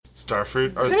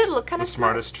Starfruit? Doesn't it look kind the of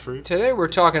smart? smartest fruit? Today we're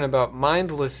talking about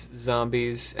mindless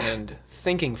zombies and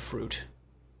thinking fruit.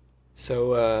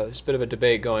 So there's a bit of a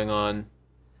debate going on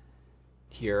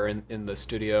here in the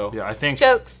studio Yeah, I think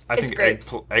Jokes. I It's think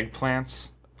grapes.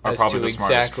 eggplants are as probably to the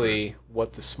smartest exactly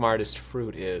what the smartest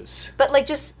fruit is. But like,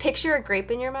 just picture a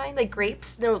grape in your mind, like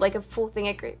grapes. No, like a full thing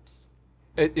of grapes.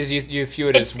 Is you view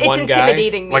it as It's one guy?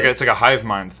 intimidating me. fruit. Like it's like a hive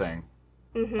mind thing,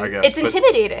 I guess. It's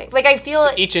intimidating. Like I feel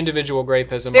So each individual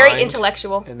grape has it's a very mind,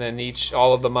 intellectual. and then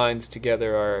all of the minds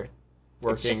together are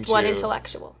working It's just to... one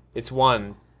intellectual. It's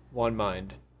one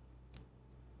mind.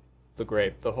 The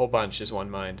grape, the whole bunch is one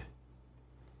mind.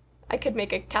 I could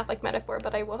make a Catholic metaphor,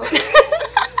 but I won't.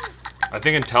 I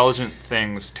think intelligent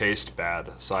things taste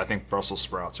bad, so I think Brussels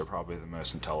sprouts are probably the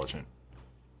most intelligent.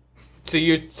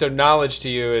 So knowledge to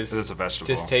you is It's a vegetable.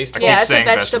 distasteful. I Yeah, keep it's a saying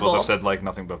vegetables. vegetable. I've said like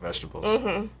nothing but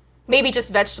vegetables. Maybe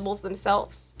just vegetables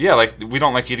themselves. Yeah, like we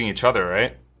don't like eating each other,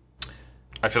 right?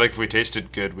 I feel like if we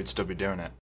tasted good, we'd still be doing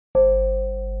it.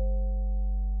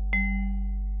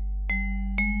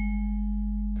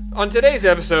 On today's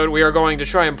episode, we are going to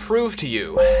try and prove to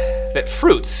you that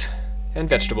fruits and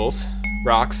vegetables,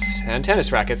 rocks and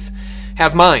tennis rackets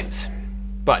have minds.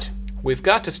 But we've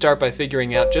got to start by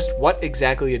figuring out just what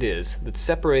exactly it is that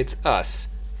separates us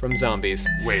from zombies.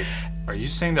 Wait, are you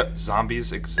saying that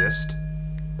zombies exist?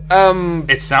 Um,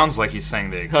 It sounds like he's saying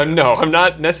they exist. no, I'm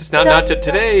not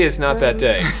today is not that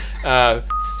day.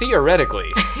 Theoretically,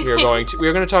 we are going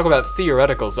to talk about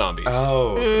theoretical zombies.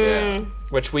 Oh. Yeah,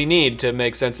 which we need to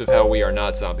make sense of how we are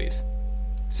not zombies.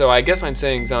 So I guess I'm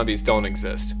saying zombies don't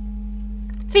exist.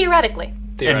 Theoretically.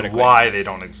 And why they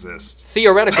don't exist.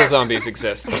 Theoretical zombies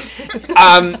exist.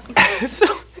 So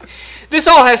this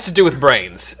all has to do with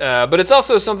brains, but it's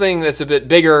also something that's a bit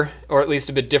bigger, or at least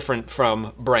a bit different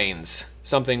from brains.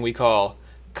 Something we call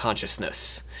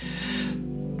consciousness.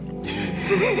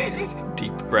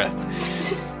 Deep breath.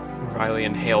 Riley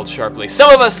inhaled sharply. Some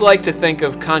of us like to think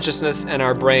of consciousness and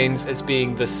our brains as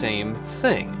being the same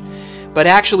thing, but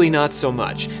actually not so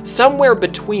much. Somewhere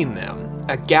between them,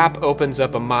 a gap opens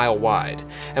up a mile wide,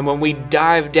 and when we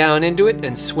dive down into it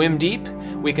and swim deep,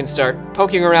 we can start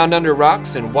poking around under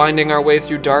rocks and winding our way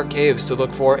through dark caves to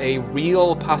look for a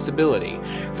real possibility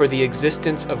for the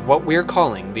existence of what we're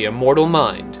calling the immortal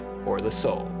mind, or the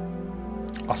soul.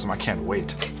 Awesome, I can't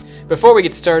wait. Before we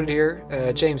get started here,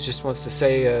 James just wants to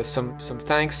say some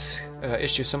thanks,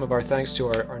 issue some of our thanks to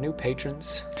our new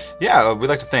patrons. Yeah, we'd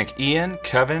like to thank Ian,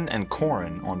 Kevin, and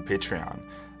Corin on Patreon.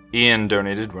 Ian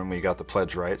donated when we got the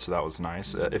pledge right, so that was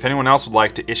nice. If anyone else would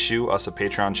like to issue us a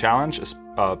Patreon challenge,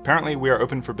 apparently we are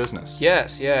open for business.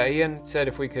 Yes, yeah. Ian said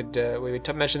if we could, we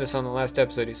mentioned this on the last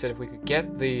episode. He said if we could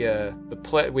get the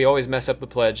pledge, we always mess up the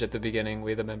pledge at the beginning,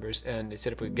 we the members, and he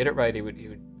said if we could get it right, he would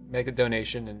make a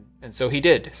donation, and so he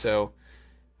did. So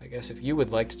I guess if you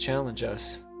would like to challenge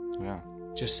us, Yeah.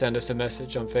 just send us a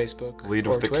message on Facebook. Lead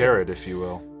or with the Twitter. carrot, if you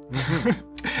will.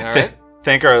 All right.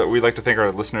 We'd like to thank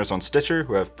our listeners on Stitcher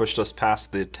who have pushed us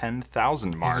past the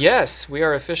 10,000 mark. Yes, we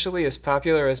are officially as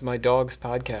popular as my dog's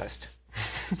podcast.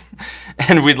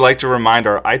 And we'd like to remind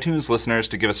our iTunes listeners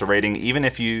to give us a rating, even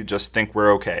if you just think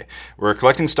we're okay. We're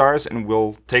collecting stars, and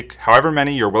we'll take however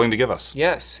many you're willing to give us.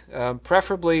 Yes,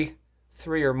 preferably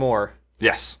 3 or more.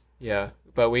 Yes. Yeah,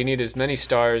 but we need as many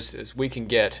stars as we can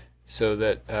get so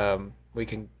that we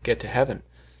can get to heaven.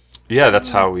 Yeah, that's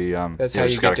how we... That's yeah, how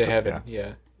we you just get gotta to click- heaven, yeah.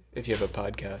 yeah, if you have a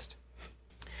podcast.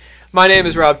 My name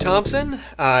is Rob Thompson.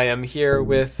 I am here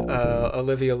with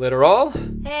Olivia Littoral,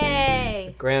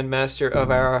 Hey. Grand Master of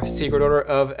our Secret Order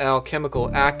of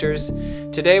Alchemical Actors.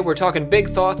 Today we're talking big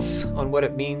thoughts on what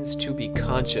it means to be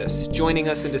conscious. Joining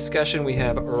us in discussion we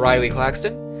have Riley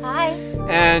Claxton Hi.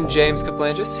 and James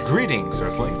Kaplangis. Greetings,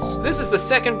 Earthlings. This is the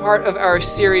second part of our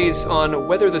series on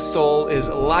whether the soul is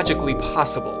logically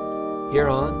possible, here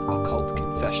on Occult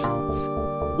Confessions.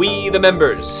 We, the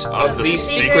members of the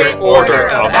Secret Order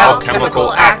of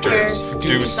Alchemical Actors,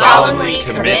 do solemnly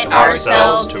commit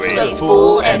ourselves to a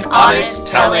full and honest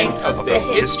telling of the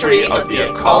history of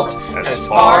the occult as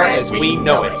far as we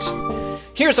know it.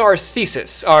 Here's our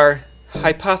thesis, our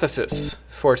hypothesis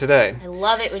for today. I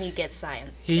love it when you get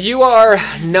science. You are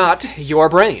not your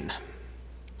brain.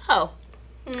 Oh,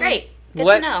 great. Good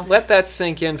to know. Let that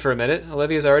sink in for a minute.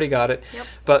 Olivia's already got it. Yep.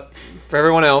 But for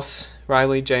everyone else,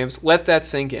 Riley, James, let that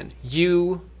sink in.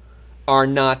 You are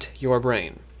not your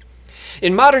brain.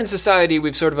 In modern society,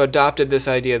 we've sort of adopted this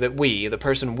idea that we, the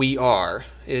person we are,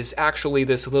 is actually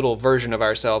this little version of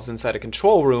ourselves inside a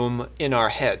control room in our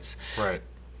heads. Right.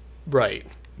 Right.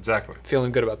 Exactly.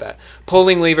 Feeling good about that.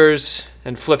 Pulling levers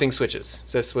and flipping switches.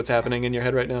 Is this what's happening in your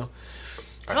head right now?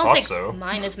 I don't thought think so.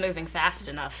 mine is moving fast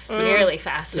enough. Nearly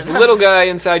fast This enough. little guy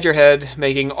inside your head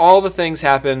making all the things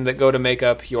happen that go to make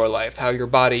up your life, how your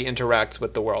body interacts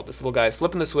with the world. This little guy is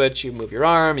flipping the switch. You move your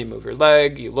arm, you move your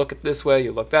leg, you look at this way,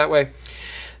 you look that way.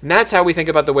 And that's how we think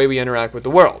about the way we interact with the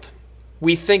world.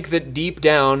 We think that deep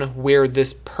down we're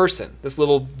this person, this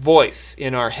little voice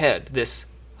in our head, this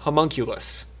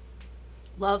homunculus.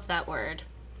 Love that word.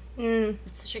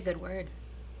 It's such a good word.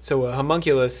 So a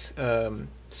homunculus...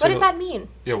 What does that mean?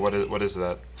 Yeah, what is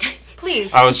that?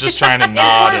 Please. I was just trying to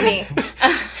nod Inform and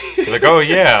me. be like, oh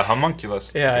yeah,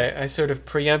 homunculus. Yeah, I sort of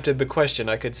preempted the question.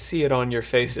 I could see it on your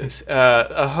faces.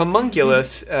 A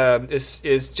homunculus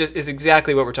is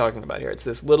exactly what we're talking about here. It's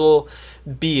this little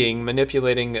being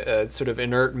manipulating sort of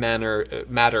inert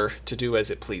matter to do as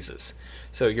it pleases.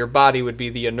 So your body would be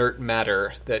the inert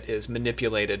matter that is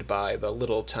manipulated by the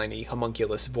little tiny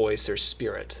homunculus voice or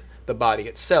spirit. The body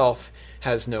itself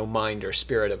has no mind or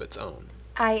spirit of its own.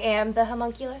 I am the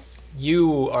homunculus.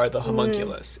 You are the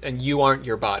homunculus, and you aren't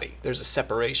your body. There's a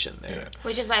separation there. Yeah.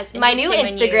 Which is why it's My new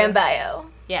interesting when Instagram you, bio.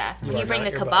 Yeah, when are you bring not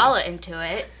the your Kabbalah into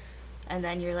it, and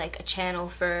then you're like a channel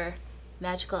for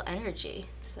magical energy.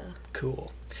 So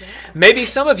Cool. Maybe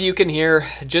some of you can hear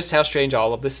just how strange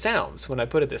all of this sounds when I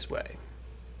put it this way.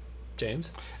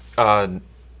 James?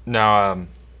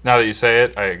 Now that you say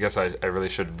it, I guess I really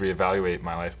should reevaluate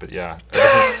my life. But yeah,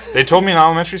 they told me in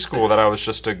elementary school that I was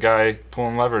just a guy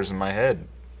pulling levers in my head,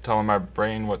 telling my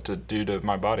brain what to do to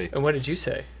my body. And what did you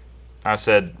say? I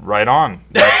said, right on.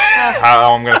 That's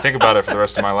how I'm going to think about it for the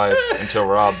rest of my life until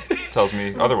Rob tells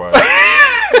me otherwise.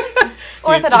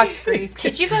 Orthodox Greeks.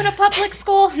 did you go to public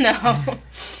school? No.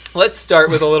 Let's start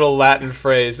with a little Latin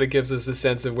phrase that gives us a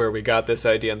sense of where we got this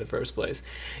idea in the first place.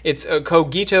 It's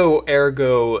cogito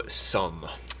ergo sum.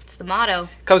 It's the motto.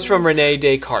 Comes from René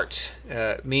Descartes.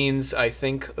 Means I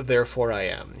think, therefore I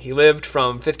am. He lived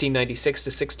from 1596 to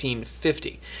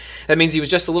 1650. That means he was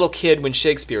just a little kid when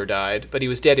Shakespeare died, but he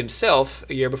was dead himself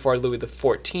a year before Louis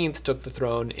XIV took the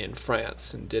throne in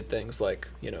France and did things like,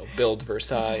 build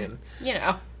Versailles and You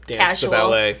know, dance casual. the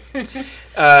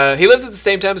ballet. He lived at the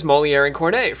same time as Molière and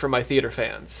Corneille, for my theater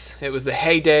fans. It was the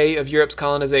heyday of Europe's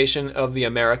colonization of the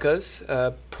Americas,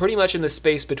 pretty much in the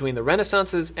space between the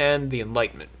Renaissances and the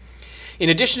Enlightenment. In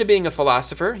addition to being a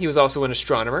philosopher, he was also an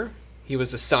astronomer. He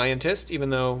was a scientist, even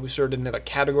though we sort of didn't have a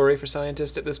category for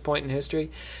scientist at this point in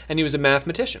history. And he was a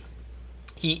mathematician.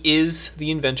 He is the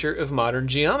inventor of modern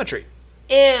geometry.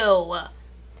 Ew.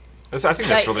 I think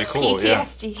that's really cool. Yeah.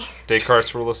 PTSD.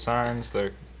 Descartes' rule of signs,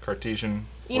 the Cartesian.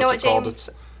 You know what's what, it called? James?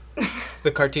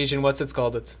 The Cartesian, what's it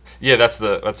called? It's Yeah, that's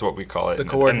what we call it The in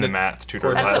coordinate- the math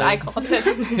tutor. That's what Bible. I called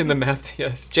it. in the math,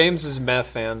 yes. James is a math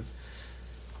fan.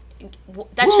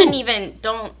 That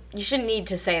you shouldn't need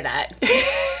to say that.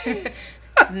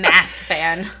 Math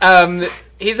fan.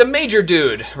 He's a major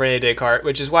dude, René Descartes,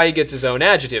 which is why he gets his own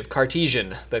adjective,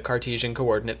 Cartesian, the Cartesian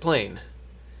coordinate plane.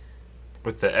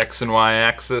 With the X and Y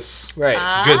axis. Right.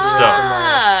 It's good stuff.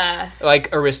 Ah.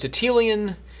 Like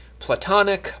Aristotelian,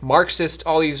 Platonic, Marxist,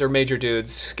 all these are major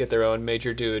dudes, get their own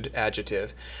major dude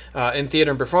adjective. In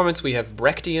theater and performance, we have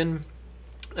Brechtian.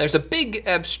 There's a big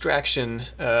abstraction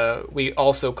we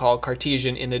also call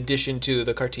Cartesian in addition to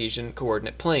the Cartesian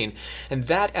coordinate plane, and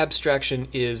that abstraction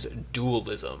is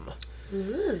dualism.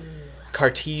 Ooh.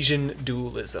 Cartesian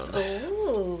dualism.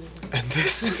 Ooh. And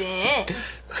this, Damn.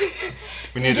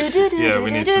 We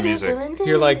need some music.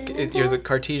 you're the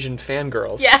Cartesian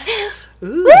fangirls. Yes.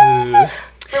 Ooh.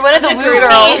 We're one of the I'm a woo groupie.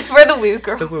 girls. We're the woo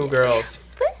girls. The woo girls.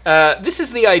 This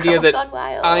is the idea Girls that Gone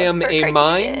Wild I am for a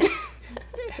mind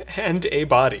and a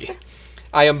body.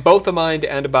 I am both a mind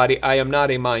and a body. I am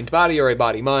not a mind-body or a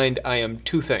body-mind. I am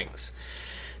two things.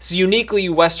 It's a uniquely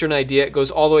Western idea. It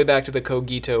goes all the way back to the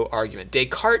cogito argument.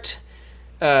 Descartes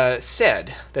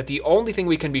said that the only thing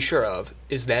we can be sure of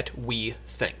is that we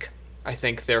think. I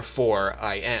think, therefore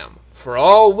I am. For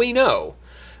all we know,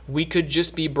 we could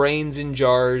just be brains in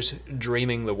jars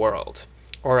dreaming the world.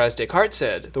 Or as Descartes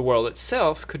said, the world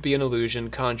itself could be an illusion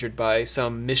conjured by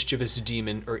some mischievous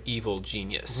demon or evil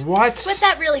genius. What? Would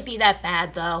that really be that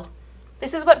bad, though?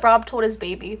 This is what Rob told his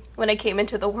baby when I came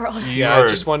into the world. Yeah, I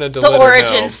just wanted to The let her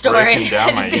origin know. story. Breaking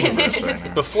down my universe right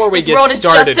now. Before we This get world is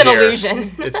started just an here,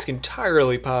 illusion. it's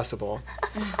entirely possible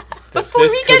that Before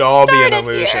this we could get all be an started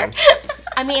illusion. here.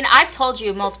 I mean, I've told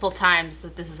you multiple times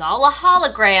that this is all a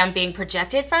hologram being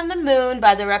projected from the moon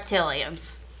by the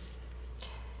reptilians.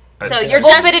 So you're We'll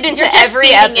just fit it into you're just every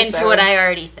feeding into episode. what I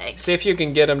already think. See if you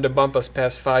can get them to bump us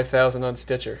past 5,000 on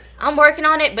Stitcher. I'm working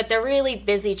on it, but they're really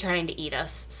busy trying to eat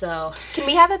us. So Can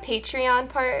we have a Patreon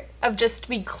part of just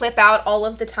we clip out all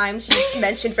of the times she's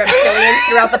mentioned reptilians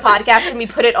throughout the podcast and we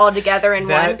put it all together in one?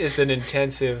 That is an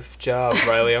intensive job,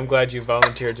 Riley. I'm glad you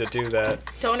volunteered to do that.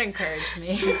 don't encourage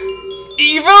me.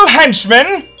 Evil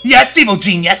henchman! Yes, evil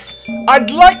genius.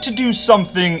 I'd like to do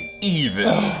something evil.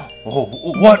 Oh,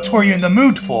 what were you in the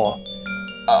mood for?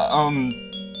 Well,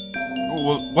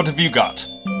 what have you got?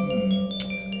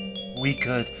 We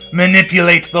could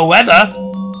manipulate the weather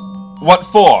What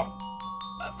for?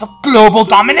 for global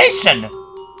domination.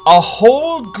 A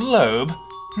whole globe?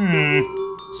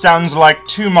 Sounds like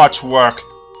too much work.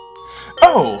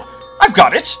 Oh, I've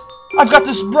got it! I've got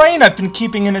this brain I've been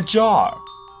keeping in a jar.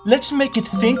 Let's make it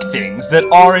think things that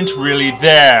aren't really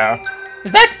there.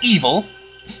 Is that evil?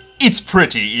 It's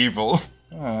pretty evil.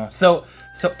 So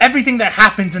everything that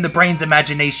happens in the brain's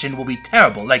imagination will be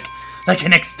terrible, like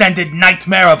an extended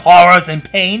nightmare of horrors and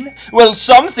pain? Well,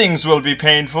 some things will be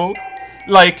painful,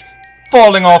 like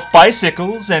falling off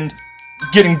bicycles and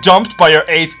getting dumped by your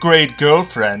 8th grade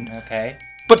girlfriend. Okay.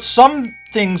 But some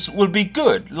things will be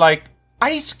good, like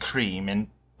ice cream and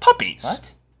puppies.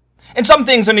 What? And some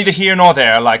things are neither here nor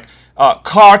there, like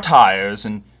car tires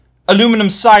and aluminum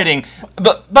siding.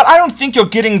 But I don't think you're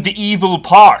getting the evil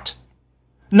part.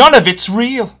 None of it's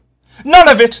real. None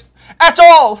of it. At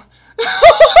all.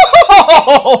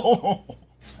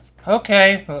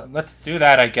 Okay, well, let's do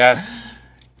that, I guess.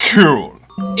 Cool.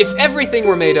 If everything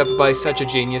were made up by such a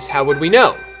genius, how would we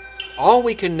know? All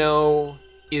we can know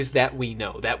is that we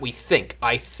know, that we think.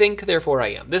 I think, therefore I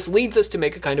am. This leads us to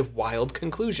make a kind of wild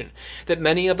conclusion that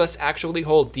many of us actually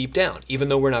hold deep down, even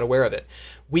though we're not aware of it.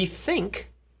 We think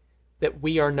that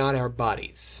we are not our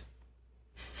bodies.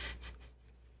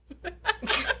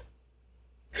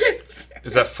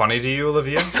 Is that funny to you,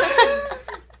 Olivia?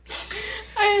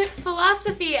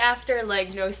 Philosophy after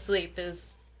no sleep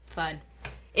is fun.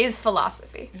 Is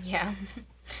philosophy. Yeah.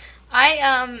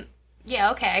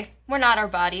 Yeah, okay. We're not our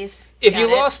bodies. If Got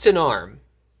you it. lost an arm,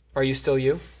 are you still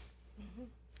you?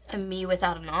 And me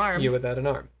without an arm. You without an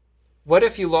arm. What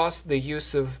if you lost the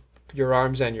use of your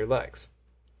arms and your legs?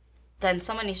 Then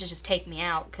someone needs to just take me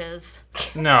out, because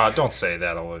No, don't say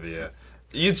that, Olivia.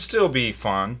 You'd still be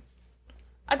fun.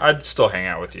 I'd still hang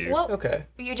out with you. what Okay.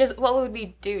 what would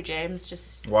we do, James?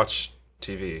 Just Watch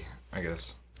TV, I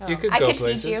guess. You could I go could feed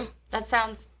places. you. that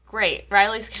sounds great.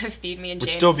 Riley's gonna feed me and Would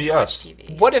James still be will watch us.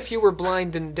 TV. What if you were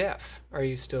blind and deaf? Are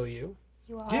you still you?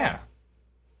 You are. Yeah.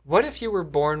 What if you were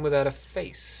born without a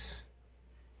face?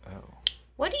 Oh.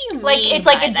 What do you mean? Like it's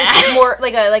like by a that? more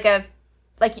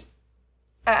like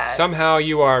Somehow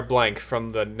you are blank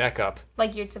from the neck up.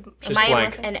 like you're Just Am I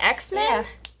blank. an X-Men? yeah.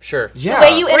 Sure. Yeah. The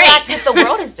way you interact with the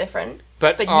world is different.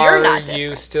 But But are you're not you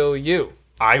different. still you?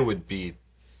 I would be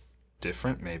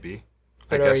different, maybe.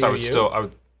 But I guess are I you would you? I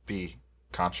would be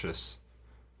conscious.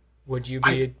 Would you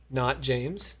be not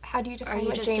James? How do you define you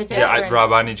what just James a is? Yeah, Yes.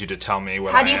 Rob, I need you to tell me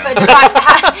what How I do you am.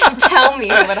 define? Tell me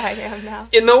what I am now.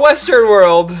 In the Western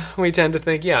world, we tend to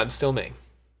think, yeah, I'm still me.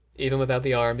 Even without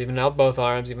the arm, even without both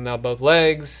arms, even without both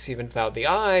legs, even without the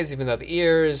eyes, even without the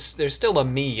ears, there's still a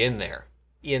me in there,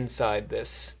 inside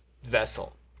this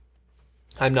vessel.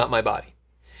 I'm not my body.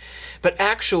 But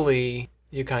actually,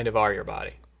 you kind of are your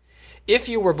body. If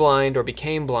you were blind or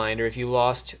became blind, or if you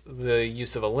lost the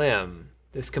use of a limb,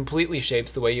 this completely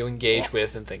shapes the way you engage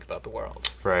with and think about the world.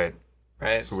 Right.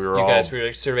 Right? So we were you guys all-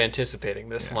 were sort of anticipating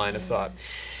this line of thought.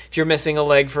 If you're missing a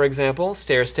leg, for example,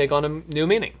 stairs take on a new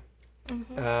meaning.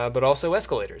 But also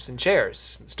escalators and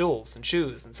chairs and stools and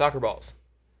shoes and soccer balls,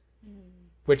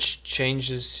 which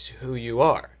changes who you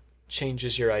are,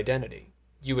 changes your identity.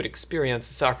 You would experience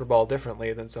a soccer ball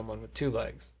differently than someone with 2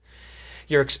 legs.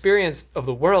 Your experience of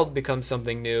the world becomes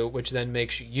something new, which then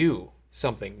makes you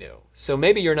something new. So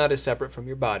maybe you're not as separate from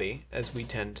your body as we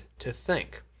tend to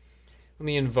think. Let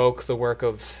me invoke the work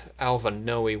of Alva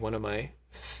Noe, one of my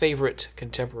favorite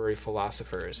contemporary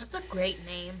philosophers. That's a great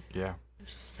name. Yeah.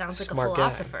 Sounds like Smart a guy.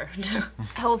 philosopher.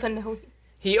 Elven.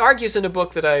 He argues in a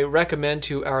book that I recommend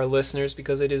to our listeners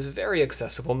because it is very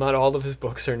accessible. Not all of his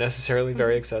books are necessarily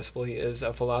very accessible. He is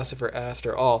a philosopher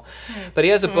after all. But he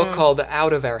has a book called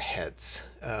Out of Our Heads.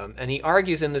 And he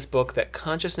argues in this book that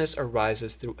consciousness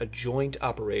arises through a joint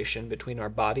operation between our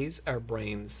bodies, our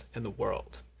brains, and the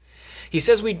world. He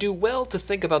says we do well to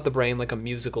think about the brain like a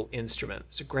musical instrument.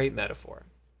 It's a great metaphor.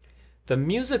 The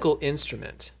musical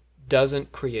instrument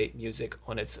doesn't create music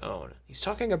on its own. He's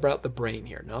talking about the brain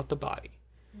here, not the body.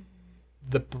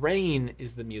 The brain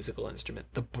is the musical instrument.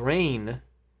 The brain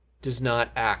does not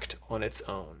act on its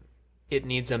own. It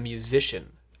needs a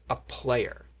musician, a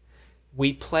player.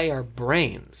 We play our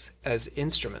brains as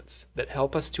instruments that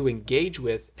help us to engage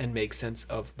with and make sense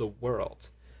of the world.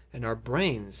 And our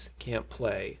brains can't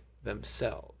play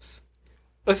themselves.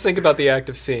 Let's think about the act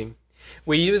of seeing.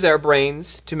 We use our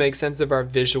brains to make sense of our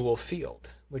visual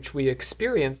field, which we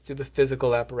experience through the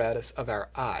physical apparatus of our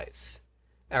eyes.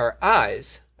 Our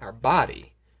eyes, our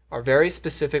body, are very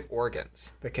specific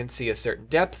organs that can see a certain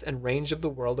depth and range of the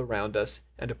world around us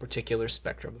and a particular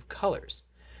spectrum of colors.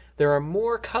 There are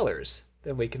more colors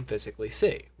than we can physically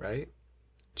see, right?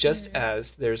 Just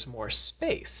as there's more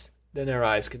space than our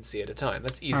eyes can see at a time.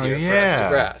 That's easier for us to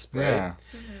grasp, right? Yeah.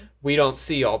 We don't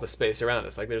see all the space around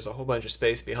us. Like, there's a whole bunch of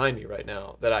space behind me right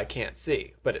now that I can't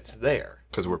see, but it's there.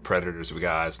 Because we're predators, we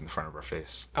got eyes in the front of our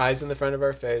face. Eyes in the front of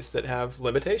our face that have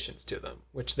limitations to them,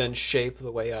 which then shape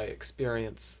the way I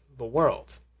experience the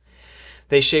world.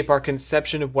 They shape our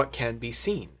conception of what can be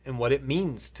seen and what it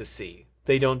means to see.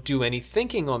 They don't do any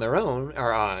thinking on their own,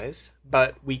 our eyes,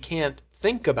 but we can't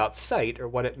think about sight or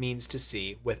what it means to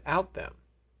see without them.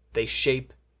 They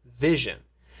shape vision.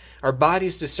 Our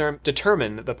bodies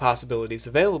determine the possibilities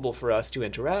available for us to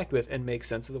interact with and make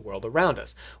sense of the world around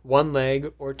us. 1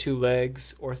 leg or 2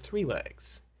 legs or 3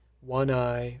 legs. 1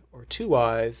 eye or 2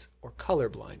 eyes or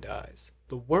colorblind eyes.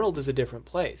 The world is a different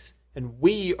place, and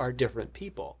we are different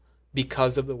people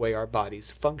because of the way our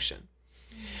bodies function.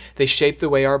 They shape the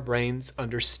way our brains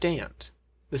understand.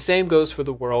 The same goes for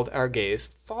the world our gaze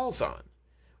falls on.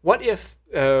 What if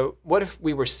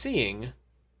we were seeing,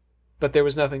 but there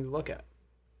was nothing to look at?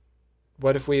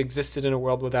 What if we existed in a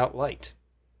world without light?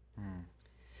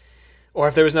 Or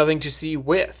if there was nothing to see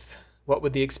with, what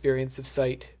would the experience of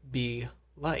sight be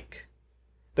like?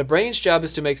 The brain's job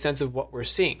is to make sense of what we're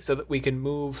seeing so that we can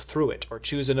move through it or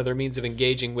choose another means of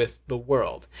engaging with the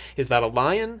world. Is that a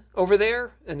lion over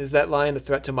there? And is that lion a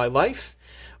threat to my life?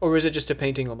 Or is it just a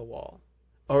painting on the wall?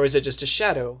 Or is it just a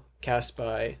shadow cast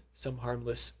by some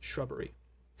harmless shrubbery?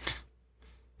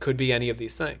 Could be any of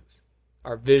these things.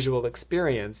 Our visual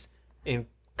experience, in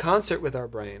concert with our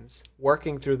brains,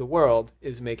 working through the world,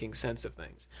 is making sense of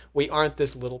things. We aren't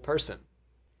this little person.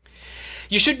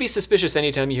 You should be suspicious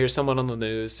anytime you hear someone on the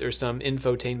news or some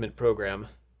infotainment program,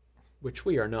 which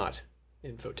we are not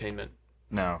infotainment.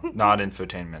 No, not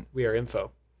infotainment. We are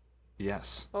info.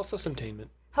 Yes. Also some tainment.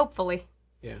 Hopefully.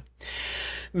 Yeah.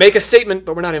 Make a statement,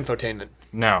 but we're not infotainment.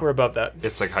 No. We're above that.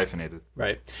 It's like hyphenated.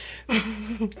 Right.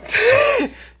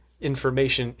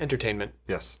 Information entertainment.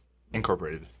 Yes.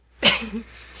 Incorporated.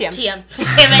 TM. Damn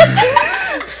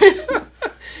it.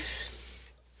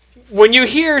 When you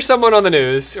hear someone on the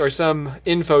news or some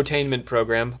infotainment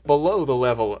program below the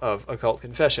level of occult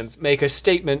confessions make a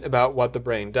statement about what the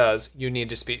brain does, you need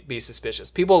to be suspicious.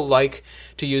 People like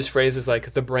to use phrases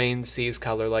like, the brain sees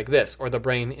color like this, or the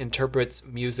brain interprets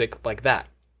music like that.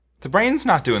 The brain's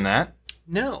not doing that.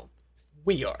 No,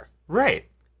 we are. Right.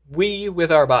 We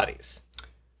with our bodies.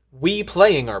 We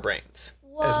playing our brains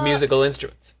as musical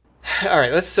instruments. All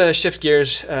right, let's shift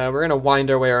gears. We're going to wind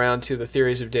our way around to the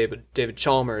theories of David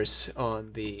Chalmers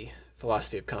on the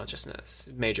philosophy of consciousness.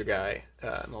 Major guy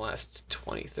in the last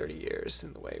 20, 30 years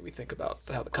in the way we think about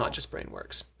how the conscious brain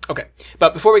works. Okay,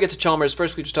 but before we get to Chalmers,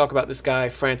 first we just talk about this guy,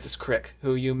 Francis Crick,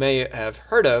 who you may have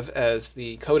heard of as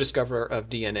the co-discoverer of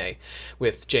DNA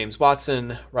with James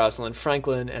Watson, Rosalind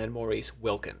Franklin, and Maurice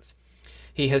Wilkins.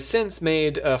 He has since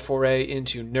made a foray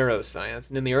into neuroscience,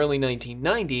 and in the early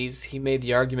 1990s, he made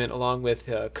the argument along with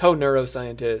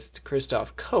co-neuroscientist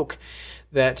Christoph Koch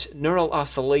that neural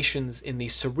oscillations in the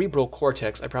cerebral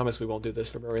cortex, I promise we won't do this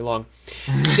for very long,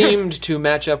 seemed to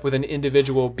match up with an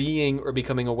individual being or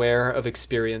becoming aware of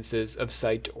experiences of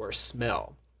sight or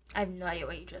smell. I have no idea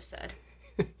what you just said.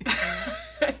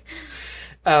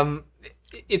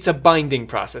 It's a binding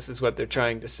process is what they're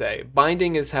trying to say.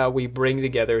 Binding is how we bring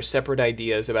together separate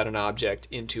ideas about an object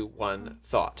into one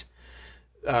thought.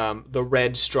 The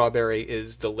red strawberry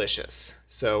is delicious.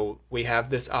 So we have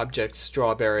this object,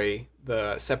 strawberry.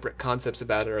 The separate concepts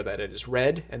about it are that it is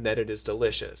red and that it is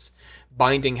delicious.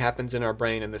 Binding happens in our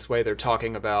brain in this way they're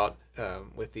talking about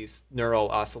with these neural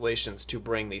oscillations to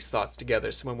bring these thoughts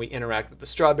together. So when we interact with the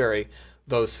strawberry,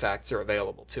 those facts are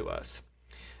available to us.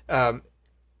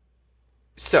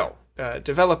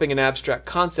 Developing an abstract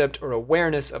concept or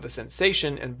awareness of a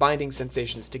sensation and binding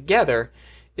sensations together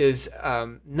is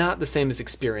not the same as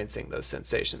experiencing those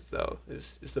sensations, though,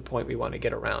 is the point we want to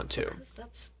get around to. Because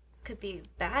that's could be a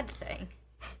bad thing.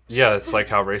 Yeah, it's like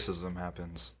how racism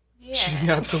happens. Yeah.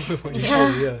 Absolutely.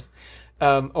 Yeah. Yes.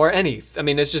 Or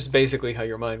it's just basically how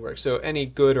your mind works. So any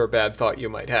good or bad thought you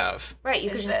might have Right,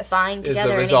 you could Is just this- bind is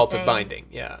together the result anything. of binding,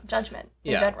 yeah. Judgment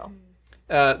in Yeah. general.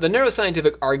 The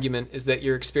neuroscientific argument is that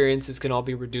your experiences can all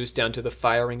be reduced down to the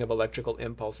firing of electrical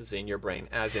impulses in your brain,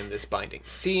 as in this binding.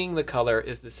 Seeing the color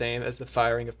is the same as the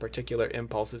firing of particular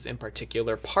impulses in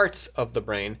particular parts of the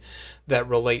brain that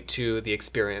relate to the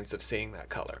experience of seeing that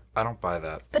color. I don't buy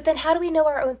that. But then how do we know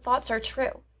our own thoughts are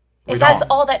true? We If that's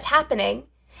don't. all that's happening,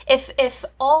 if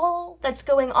all that's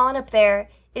going on up there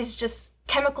is just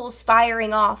chemicals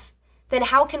firing off, then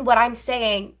how can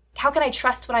I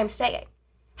trust what I'm saying?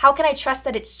 How can I trust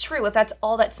that it's true if that's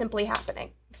all that's simply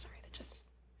happening? I'm sorry, that just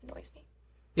annoys me.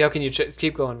 Yeah, how can you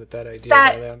keep going with that idea?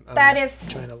 That- Riley? I'm that if-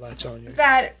 trying to latch on you.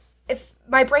 That if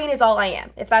my brain is all I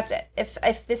am, if that's it,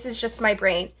 if this is just my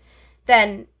brain,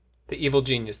 then The evil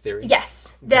genius theory.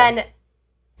 yes, then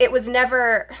it was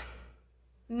never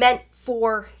meant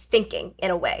for thinking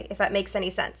in a way, if that makes any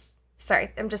sense.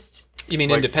 Sorry, I'm just... You mean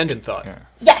Like- independent thought? Yeah.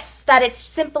 Yes, that it's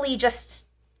simply just...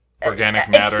 Organic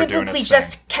it's matter doing simply its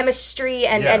just thing. chemistry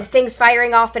and, Yeah. and things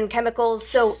firing off and chemicals.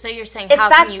 So you're saying, if how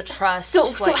that's can you trust? so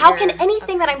what how can you're-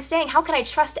 anything that okay. I'm saying, how can I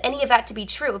trust any of that to be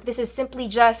true if this is simply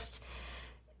just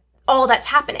all that's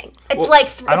happening? It's Well, like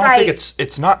I don't think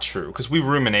it's not true, because we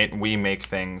ruminate and we make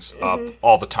things up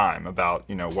all the time about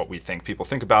what we think people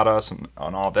think about us and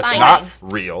all that's Fine. not Yes.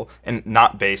 real and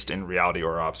not based in reality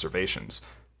or observations.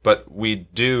 But we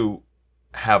do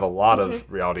have a lot of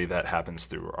reality that happens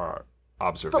through our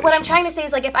observations. But what I'm trying to say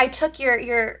is, like, if I took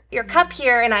your cup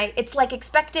here and it's like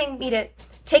expecting me to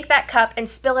take that cup and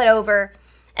spill it over,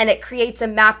 and it creates a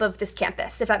map of this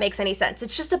campus, if that makes any sense.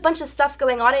 It's just a bunch of stuff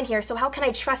going on in here. So how can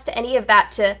I trust any of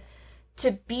that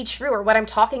to be true, or what I'm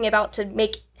talking about to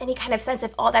make any kind of sense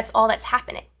if that's all that's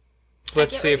happening?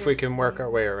 Let's get see what if we you're can work our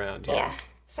way around. Yeah.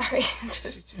 Sorry.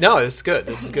 No, this is good.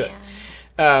 This is good.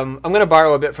 I'm going to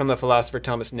borrow a bit from the philosopher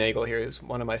Thomas Nagel here, who's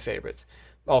one of my favorites.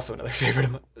 Also another favorite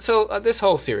of mine. So this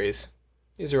whole series,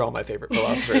 these are all my favorite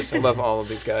philosophers. I love all of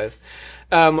these guys.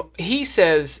 He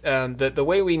says that the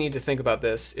way we need to think about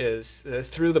this is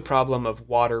through the problem of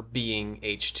water being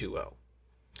H2O.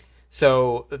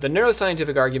 So the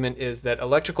neuroscientific argument is that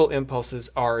electrical impulses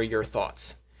are your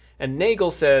thoughts. And Nagel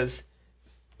says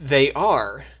they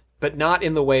are, but not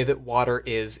in the way that water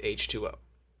is H2O.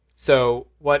 So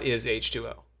what is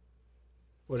H2O?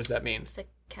 What does that mean? It's a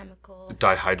chemical.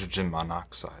 Dihydrogen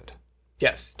monoxide.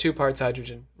 Yes, 2 parts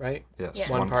hydrogen, right? Yes, Yeah.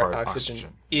 1 part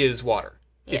oxygen, is water.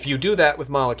 If you do that with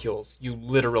molecules, you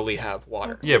literally have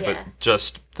water. Yeah, Yeah. but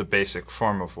just the basic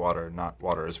form of water, not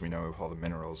water as we know of all the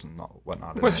minerals and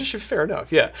whatnot. in Well, it. fair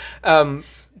enough, yeah.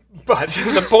 But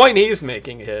the point he's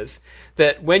making is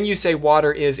that when you say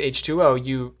water is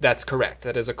H2O, that's correct.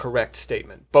 That is a correct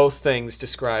statement. Both things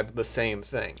describe the same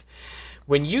thing.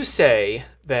 When you say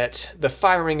that the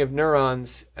firing of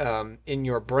neurons in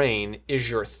your brain is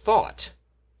your thought,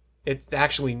 it's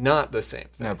actually not the same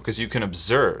thing. No, because you can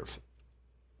observe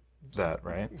that,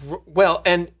 right? Well,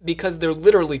 and because they're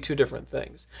literally 2 different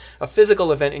things. A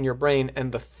physical event in your brain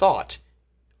and the thought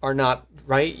are not,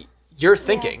 right? You're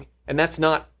thinking, and that's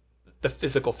not the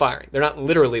physical firing. They're not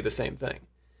literally the same thing.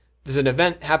 There's an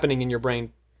event happening in your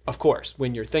brain, of course,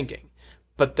 when you're thinking,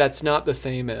 but that's not the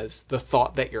same as the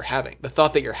thought that you're having. The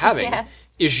thought that you're having Yes.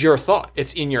 is your thought.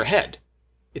 It's in your head.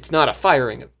 It's not a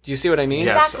firing. Do you see what I mean?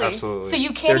 Yeah. Yes, Exactly. absolutely. So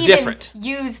you can't They're even different.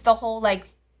 use the whole, like,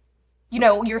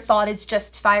 your thought is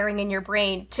just firing in your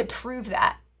brain to prove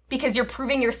that. Because you're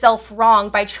proving yourself wrong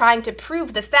by trying to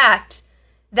prove the fact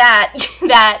that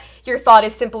that your thought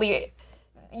is simply,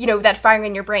 that firing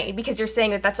in your brain. Because you're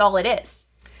saying that that's all it is.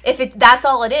 If that's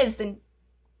all it is, then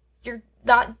you're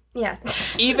not, yeah.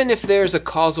 Even if there's a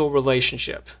causal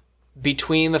relationship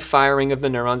between the firing of the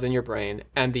neurons in your brain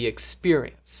and the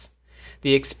experience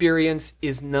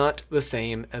is not the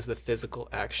same as the physical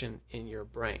action in your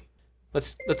brain.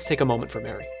 Let's take a moment for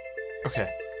Mary. Okay.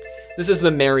 This is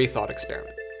the Mary thought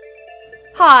experiment.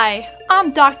 Hi,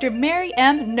 I'm Dr. Mary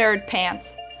M.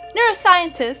 Nerdpants,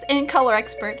 neuroscientist and color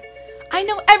expert. I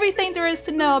know everything there is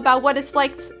to know about what it's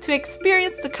like to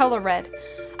experience the color red.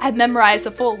 I've memorized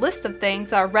a full list of things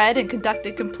that are red and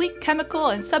conducted complete chemical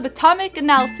and subatomic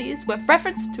analyses with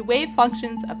reference to wave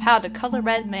functions of how the color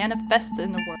red manifests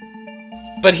in the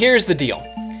world. But here's the deal.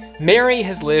 Mary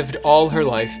has lived all her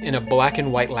life in a black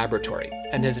and white laboratory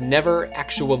and has never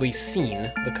actually seen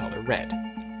the color red.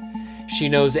 She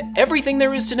knows everything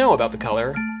there is to know about the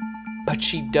color, but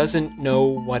she doesn't know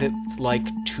what it's like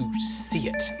to see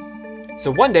it. So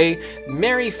one day,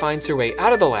 Mary finds her way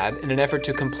out of the lab in an effort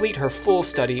to complete her full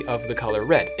study of the color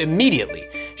red. Immediately,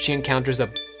 she encounters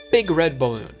a big red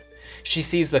balloon. She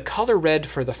sees the color red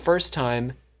for the first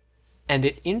time, and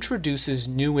it introduces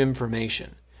new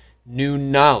information, new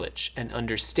knowledge and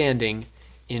understanding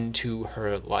into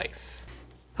her life.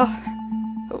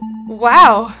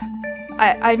 Wow,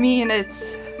 I mean,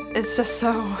 it's just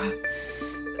so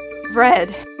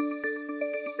red.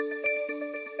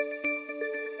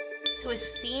 So is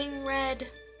seeing red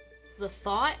the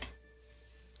thought?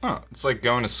 Oh, it's like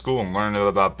going to school and learning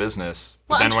about business.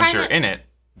 But Well, I'm then once trying you're to- in it,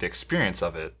 the experience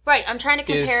of it. Right, I'm trying to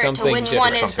compare it to something which different.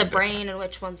 one is Something the brain different. and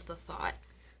which one's the thought.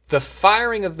 The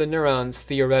firing of the neurons,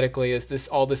 theoretically, is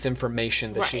all this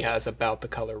information that she Right. has about the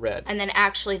color red. And then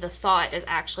actually the thought is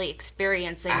actually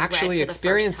experiencing red for Actually the first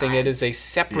experiencing it time. is a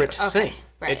separate Yes. thing. Okay,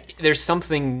 right. There's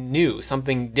something new,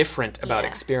 something different about Yeah.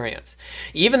 experience.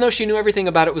 Even though she knew everything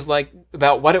about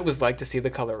what it was like to see the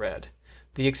color red,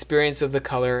 the experience of the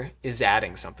color is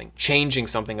adding something, changing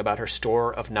something about her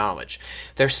store of knowledge.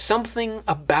 There's something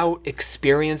about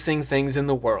experiencing things in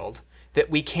the world that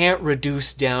we can't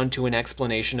reduce down to an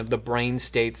explanation of the brain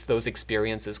states those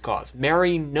experiences cause.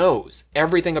 Mary knows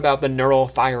everything about the neural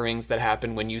firings that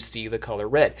happen when you see the color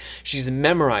red. She's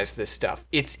memorized this stuff.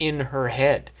 It's in her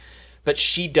head. But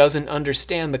she doesn't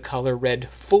understand the color red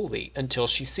fully until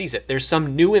she sees it. There's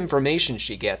some new information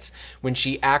she gets when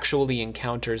she actually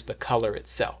encounters the color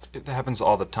itself. It happens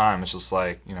all the time. It's just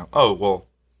like, oh, well,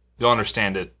 you'll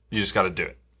understand it. You just got to do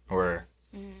it. Or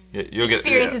you'll get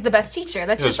Experience is the best teacher.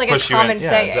 That's It'll just just like a push you in. common Yeah,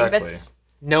 saying. exactly. That's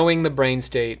Knowing the brain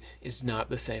state is not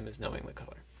the same as knowing the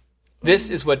color.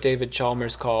 This is what David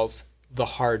Chalmers calls the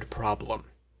hard problem.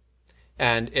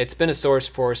 And it's been a source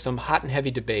for some hot and heavy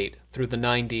debate through the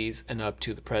 90s and up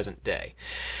to the present day.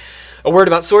 A word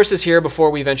about sources here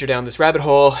before we venture down this rabbit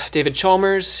hole. David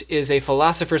Chalmers is a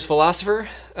philosopher's philosopher,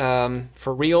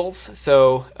 for reals.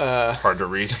 So, hard to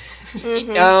read.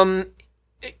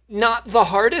 not the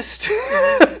hardest.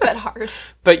 but hard.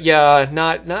 But yeah,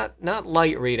 not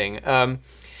light reading.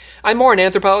 I'm more an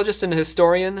anthropologist and a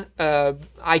historian.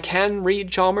 I can read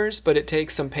Chalmers, but it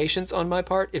takes some patience on my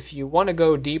part. If you want to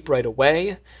go deep right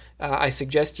away, I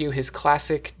suggest you his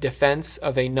classic defense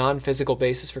of a non-physical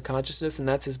basis for consciousness, and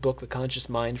that's his book, The Conscious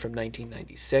Mind, from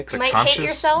 1996. You might hate conscious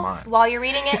yourself mind. while you're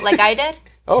reading it, like I did.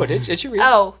 Oh, did you read?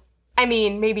 Oh, I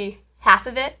mean, maybe half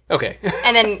of it, Okay.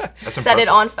 and then That's set it impressive.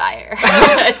 on fire,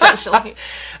 essentially.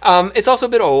 It's also a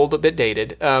bit old, a bit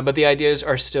dated, but the ideas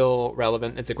are still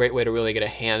relevant. It's a great way to really get a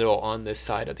handle on this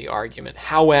side of the argument.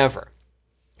 However,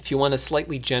 if you want a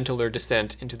slightly gentler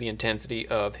descent into the intensity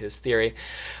of his theory,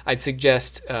 I'd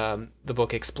suggest the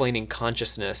book Explaining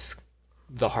Consciousness,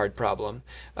 The Hard Problem,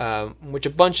 which a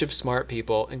bunch of smart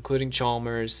people, including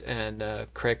Chalmers and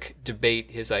Crick, debate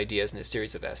his ideas in a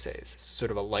series of essays. It's sort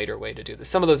of a lighter way to do this.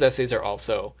 Some of those essays are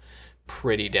also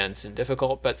pretty dense and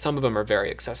difficult, but some of them are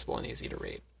very accessible and easy to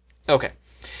read. Okay,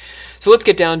 so let's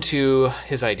get down to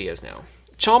his ideas now.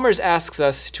 Chalmers asks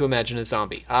us to imagine a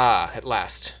zombie. Ah, at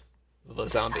last, the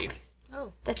zombie.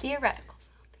 The theoretical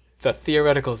zombie. The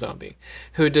theoretical zombie,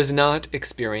 who does not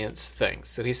experience things.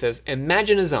 So he says,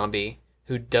 imagine a zombie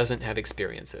who doesn't have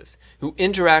experiences, who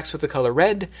interacts with the color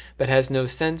red, but has no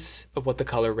sense of what the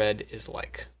color red is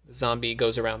like. The zombie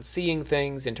goes around seeing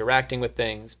things, interacting with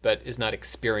things, but is not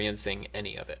experiencing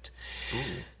any of it.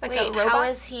 Like Wait, a robot? how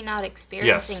is he not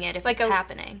experiencing it if Like it's a-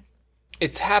 happening?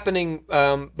 It's happening,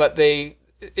 but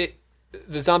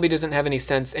the zombie doesn't have any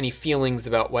sense, any feelings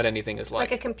about what anything is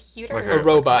like. Like a computer? Like A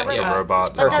robot, like yeah. A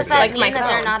robot. But does Perfect. that Like mean my that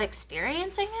they're phone. not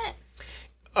experiencing it?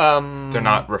 They're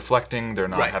not reflecting. They're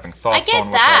not Right. having thoughts get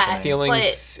on what's that. happening.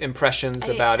 Feelings, impressions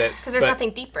about it. Because there's but-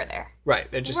 nothing deeper there.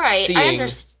 Right, they're just Right, I seeing.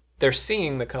 underst- They're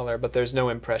seeing the color, but there's no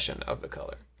impression of the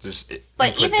color. Just But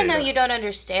input even though data. you don't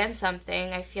understand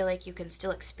something, I feel like you can still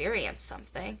experience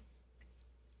something.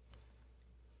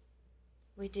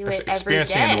 We do It's it every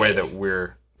experiencing day. in the way that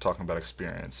we're talking about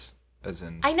experience, as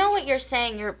in I know what you're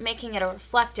saying. You're making it a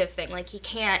reflective thing. Like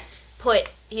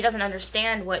he doesn't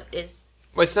understand what is.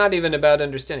 Well, it's not even about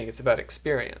understanding, it's about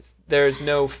experience. There's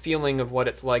no feeling of what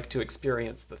it's like to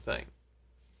experience the thing.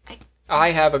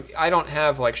 I don't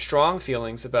have like strong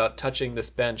feelings about touching this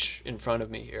bench in front of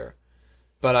me here,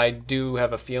 but I do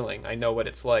have a feeling. I know what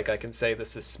it's like. I can say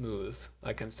this is smooth.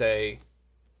 I can say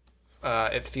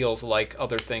it feels like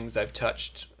other things I've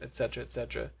touched, etc.,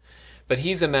 etc. But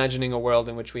he's imagining a world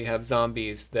in which we have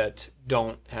zombies that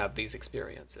don't have these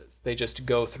experiences. They just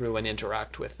go through and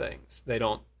interact with things. They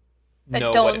don't But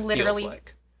know don't what it literally- feels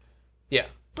like. Yeah.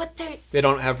 But They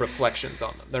don't have reflections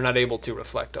on them. They're not able to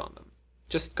reflect on them.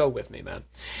 Just go with me, man.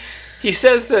 He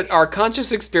says that our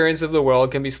conscious experience of the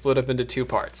world can be split up into two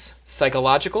parts.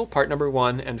 Psychological, part number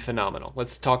 1, and phenomenal.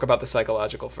 Let's talk about the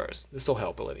psychological first. This will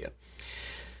help, Olivia.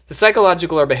 The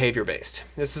psychological are behavior-based.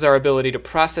 This is our ability to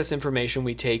process information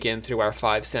we take in through our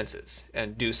 5 senses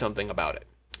and do something about it.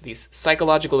 These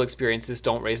psychological experiences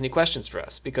don't raise any questions for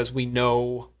us because we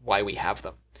know why we have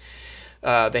them.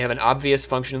 They have an obvious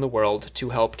function in the world to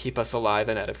help keep us alive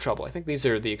and out of trouble. I think these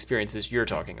are the experiences you're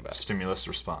talking about. Stimulus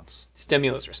response.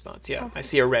 Stimulus response, yeah. I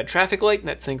see a red traffic light, and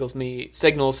that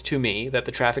signals to me that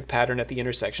the traffic pattern at the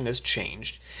intersection has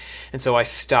changed. And so I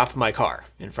stop my car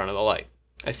in front of the light.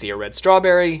 I see a red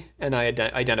strawberry, and I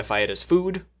identify it as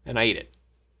food, and I eat it.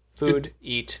 Food,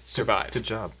 eat, survive. Good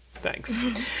job. Thanks.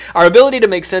 Our ability to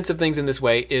make sense of things in this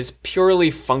way is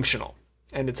purely functional.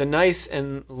 And it's a nice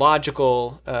and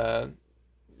logical...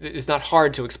 it's not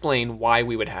hard to explain why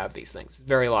we would have these things.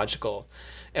 Very logical,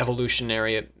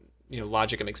 evolutionary,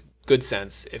 logic. It makes good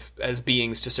sense. If, as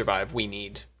beings to survive, we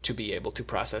need to be able to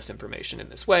process information in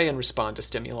this way and respond to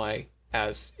stimuli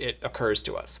as it occurs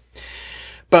to us.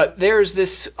 But there's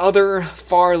this other,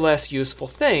 far less useful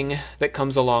thing that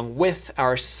comes along with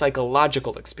our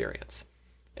psychological experience.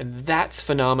 And that's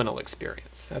phenomenal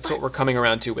experience. That's what we're coming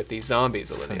around to with these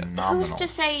zombies, Olivia. Phenomenal. Who's to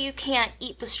say you can't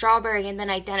eat the strawberry and then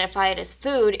identify it as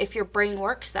food if your brain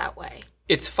works that way?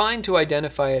 It's fine to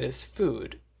identify it as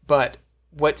food, but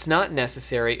what's not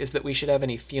necessary is that we should have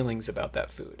any feelings about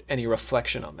that food, any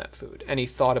reflection on that food, any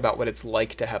thought about what it's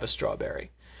like to have a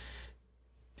strawberry.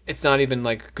 It's not even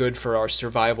good for our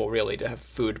survival, really, to have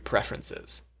food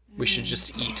preferences. We should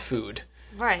just eat food.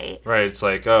 Right. Right. It's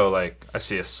I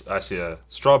see a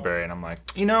strawberry, and I'm like,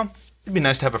 it'd be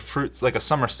nice to have a fruit, like a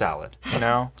summer salad, But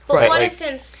Right, what if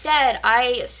instead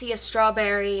I see a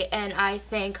strawberry and I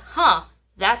think,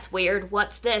 that's weird,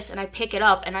 what's this? And I pick it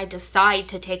up and I decide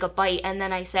to take a bite and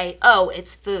then I say, oh,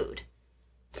 it's food.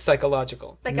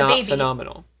 Psychological, Like a not baby.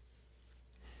 phenomenal.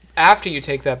 After you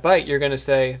take that bite, you're going to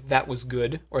say, that was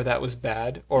good, or that was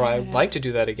bad, or I'd like to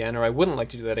do that again, or I wouldn't like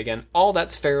to do that again. All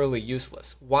that's fairly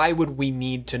useless. Why would we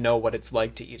need to know what it's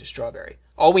like to eat a strawberry?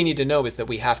 All we need to know is that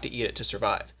we have to eat it to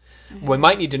survive. We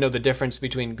might need to know the difference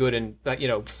between good and,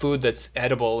 food that's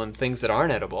edible and things that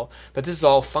aren't edible, but this is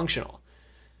all functional.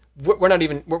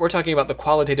 We're talking about the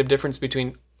qualitative difference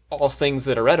between all things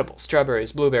that are edible,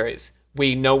 strawberries, blueberries.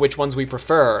 We know which ones we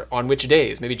prefer on which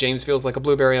days. Maybe James feels like a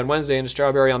blueberry on Wednesday and a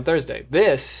strawberry on Thursday.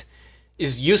 This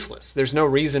is useless. There's no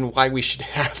reason why we should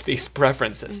have these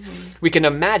preferences. We can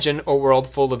imagine a world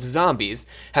full of zombies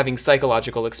having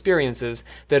psychological experiences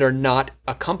that are not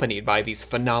accompanied by these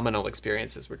phenomenal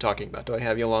experiences we're talking about. Do I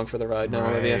have you along for the ride now,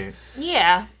 Olivia?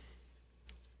 Yeah.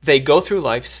 They go through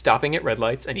life stopping at red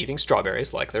lights and eating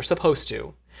strawberries like they're supposed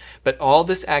to, but all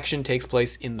this action takes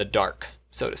place in the dark,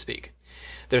 so to speak.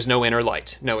 There's no inner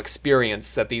light, no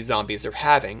experience that these zombies are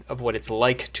having of what it's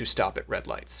like to stop at red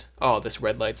lights. Oh, this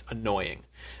red light's annoying.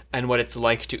 And what it's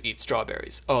like to eat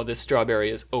strawberries. Oh, this strawberry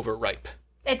is overripe.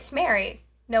 It's Mary,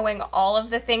 knowing all of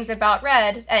the things about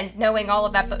red and knowing all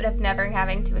of that, but of never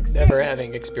having to experience Never it.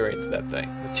 having experienced that thing.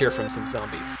 Let's hear from some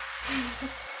zombies.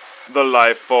 The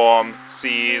life form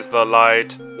sees the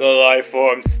light. The life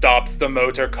form stops the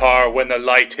motor car when the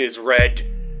light is red.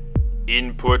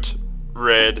 Input,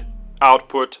 red.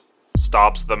 Output,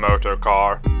 stops the motor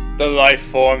car. The life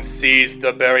form sees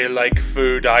the berry-like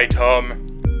food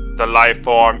item. The life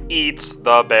form eats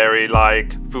the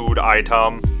berry-like food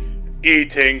item.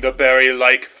 Eating the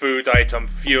berry-like food item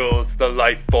fuels the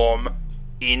life form.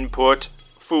 Input,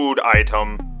 food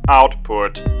item.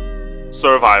 Output,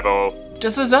 survival.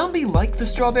 Does the zombie like the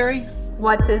strawberry?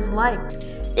 What is like?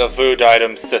 The food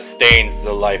item sustains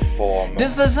the life form.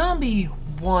 Does the zombie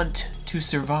want to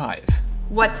survive?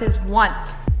 What is want?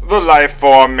 The life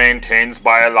form maintains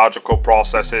biological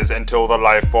processes until the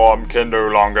life form can no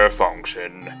longer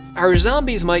function. Our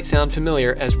zombies might sound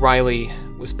familiar, as Riley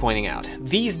was pointing out.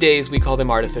 These days, we call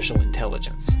them artificial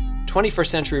intelligence. 21st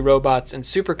century robots and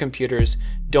supercomputers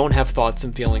don't have thoughts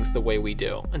and feelings the way we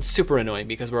do. And super annoying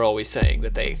because we're always saying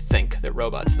that they think, that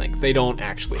robots think. They don't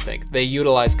actually think. They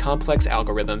utilize complex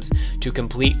algorithms to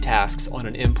complete tasks on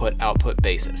an input-output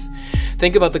basis.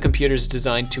 Think about the computers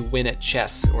designed to win at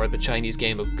chess or the Chinese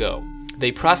game of Go.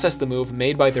 They process the move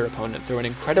made by their opponent through an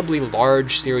incredibly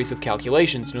large series of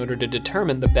calculations in order to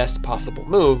determine the best possible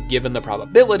move given the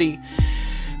probability.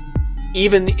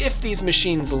 Even if these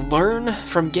machines learn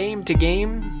from game to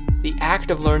game, the act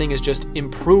of learning is just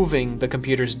improving the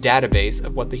computer's database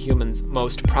of what the human's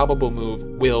most probable move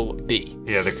will be.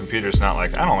 Yeah, the computer's not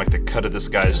like, I don't like the cut of this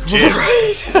guy's jib.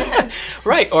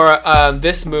 Right, or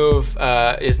this move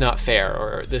is not fair,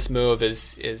 or this move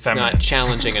is Feminine. not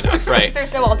challenging enough, right?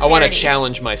 There's no I want to alterity.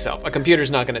 challenge myself. A computer's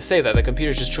not going to say that. The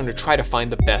computer's just trying to find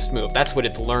the best move. That's what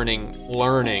it's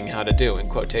learning how to do, in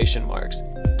quotation marks.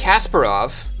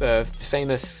 Kasparov, the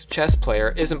famous chess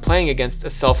player, isn't playing against a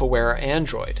self-aware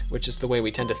android, which is the way we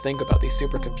tend to think about these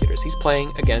supercomputers. He's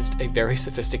playing against a very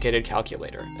sophisticated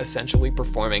calculator, essentially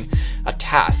performing a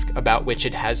task about which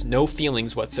it has no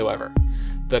feelings whatsoever.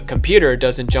 The computer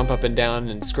doesn't jump up and down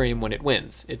and scream when it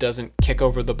wins. It doesn't kick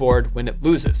over the board when it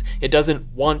loses. It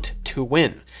doesn't want to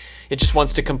win. It just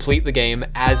wants to complete the game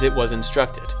as it was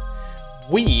instructed.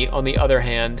 We, on the other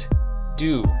hand,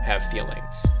 do have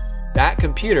feelings. That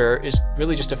computer is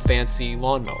really just a fancy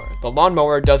lawnmower. The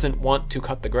lawnmower doesn't want to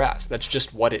cut the grass. That's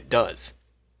just what it does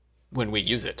when we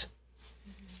use it.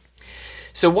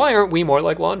 So why aren't we more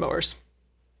like lawnmowers?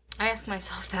 I ask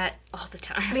myself that all the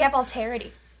time. We have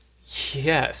alterity.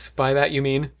 Yes, by that you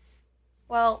mean?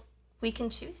 Well, we can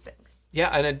choose things. Yeah,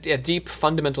 and a deep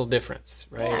fundamental difference,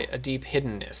 right? Yeah. A deep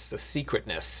hiddenness, a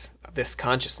secretness of this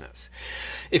consciousness.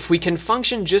 If we can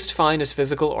function just fine as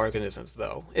physical organisms,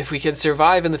 though, if we can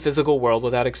survive in the physical world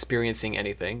without experiencing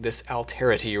anything, this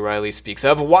alterity Riley speaks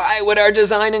of, why would our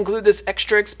design include this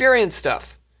extra experience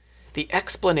stuff? The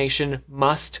explanation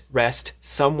must rest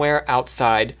somewhere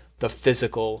outside the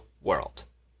physical world.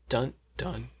 Dun,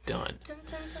 dun, dun. Dun, dun,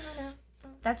 dun, dun, dun.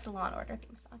 That's the Law and Order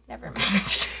theme song. Never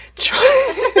mind.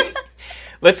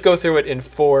 Let's go through it in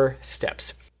 4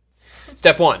 steps.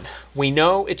 Step 1. We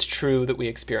know it's true that we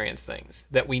experience things,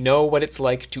 that we know what it's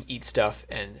like to eat stuff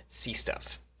and see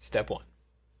stuff. Step 1.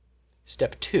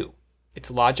 Step 2.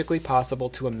 It's logically possible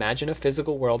to imagine a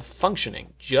physical world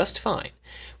functioning just fine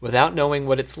without knowing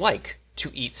what it's like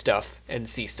to eat stuff and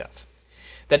see stuff.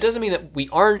 That doesn't mean that we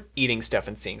aren't eating stuff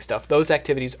and seeing stuff. Those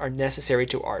activities are necessary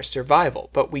to our survival,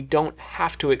 but we don't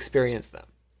have to experience them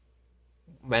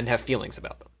and have feelings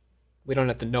about them. We don't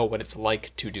have to know what it's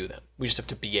like to do them. We just have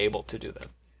to be able to do them.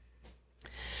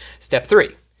 Step 3.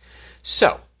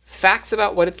 So, facts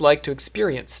about what it's like to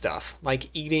experience stuff, like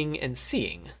eating and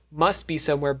seeing, must be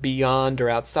somewhere beyond or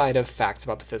outside of facts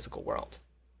about the physical world.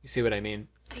 You see what I mean?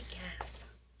 I guess.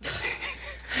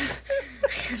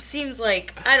 It seems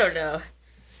like, I don't know.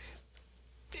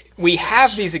 We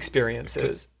have these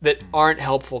experiences that aren't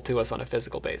helpful to us on a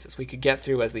physical basis. We could get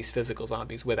through as these physical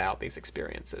zombies without these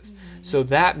experiences. So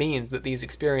that means that these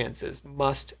experiences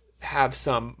must have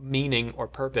some meaning or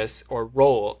purpose or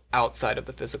role outside of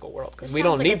the physical world, because we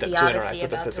don't need them to interact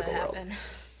with the physical world.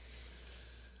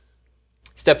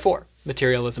 Step 4.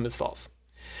 Materialism is false.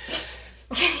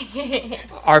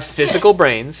 Our physical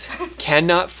brains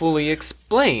cannot fully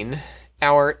explain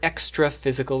our extra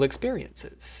physical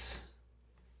experiences.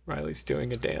 Riley's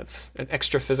doing a dance, an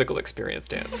extra physical experience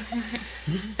dance.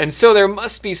 And so there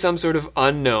must be some sort of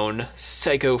unknown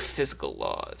psychophysical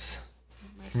laws.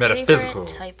 Metaphysical.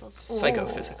 Type of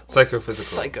Psychophysical. Psychophysical.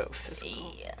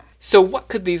 Psychophysical. So what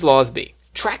could these laws be?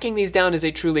 Tracking these down is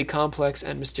a truly complex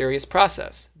and mysterious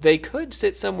process. They could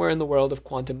sit somewhere in the world of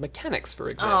quantum mechanics, for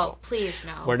example. Oh, please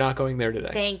no. We're not going there today,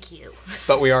 Thank you.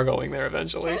 but we are going there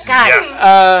eventually. Guys.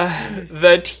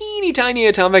 The teeny tiny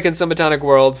atomic and subatomic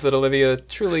worlds that Olivia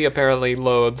truly apparently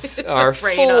loathes are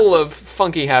afraid full of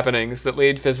funky happenings that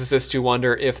lead physicists to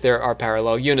wonder if there are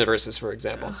parallel universes, for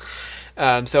example.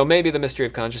 So maybe the mystery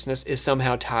of consciousness is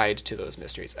somehow tied to those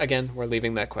mysteries. Again, we're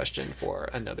leaving that question for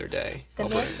another day. The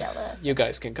Hopefully Mandela. you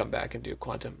guys can come back and do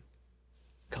quantum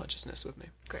consciousness with me.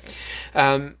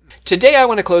 Great. Today I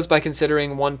want to close by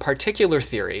considering one particular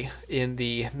theory in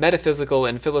the metaphysical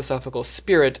and philosophical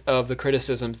spirit of the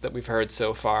criticisms that we've heard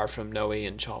so far from Noe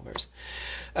and Chalmers.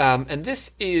 And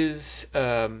this is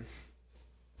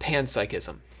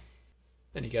panpsychism.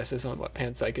 Any guesses on what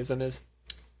panpsychism is?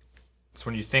 It's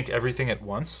when you think everything at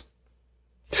once.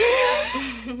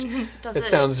 It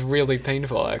sounds really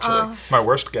painful, actually. It's my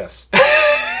worst guess.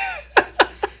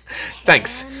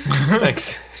 Thanks.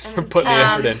 Thanks for putting the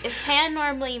effort in. If pan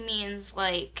normally means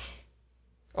like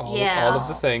All of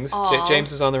the things.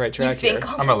 James is on the right track here.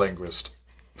 I'm a linguist.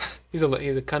 He's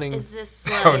a cunning. is this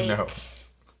like Oh no.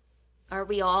 are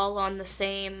we all on the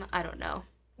same, I don't know.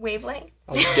 Wavelength.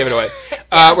 I'll just give it away.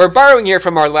 We're borrowing here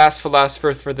from our last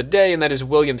philosopher for the day, and that is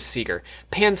William Seeger.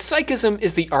 Panpsychism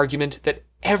is the argument that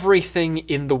everything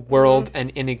in the world and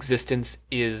in existence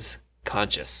is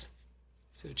conscious.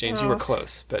 So, James, you were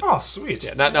close, but Oh, sweet.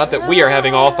 yeah, not that we are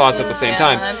having all thoughts at the same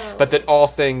time, but that all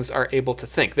things are able to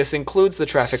think. This includes the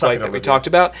traffic Suck it, light that we Olivia. talked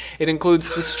about. It includes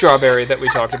the strawberry that we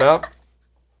talked about.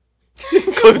 It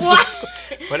includes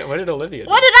what did Olivia do?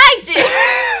 What did I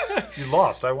do? You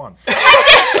lost. I won.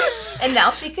 And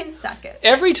now she can suck it.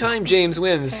 Every time James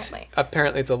wins, Apparently.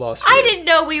 apparently it's a loss for I you. didn't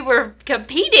know we were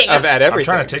competing. At I'm everything.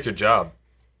 trying to take your job.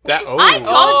 I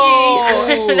told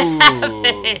you you couldn't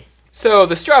have it. So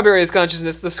the strawberry is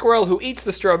consciousness, the squirrel who eats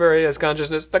the strawberry has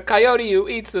consciousness, the coyote who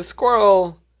eats the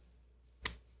squirrel,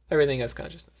 everything has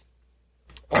consciousness.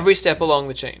 Every step along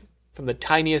the chain, from the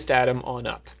tiniest atom on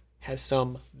up, has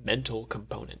some mental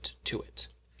component to it.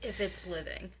 If it's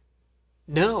living.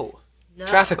 No. No.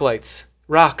 Traffic lights,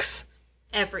 rocks,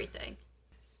 Everything.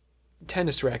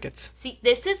 Tennis rackets. See,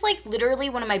 this is like literally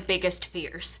one of my biggest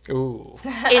fears. Ooh.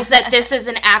 Is that this is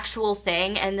an actual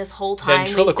thing, and this whole time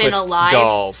we've been Ventriloquist's alive.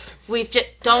 dolls. We've just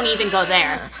don't even go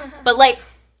there. But like,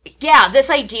 yeah, this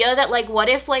idea that like, what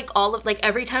if like all of like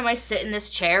every time I sit in this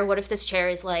chair, what if this chair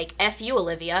is like, F you,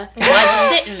 Olivia?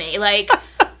 Why'd you sit in me? Like,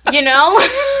 you know? All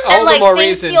And the like more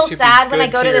things reason feel to be sad when I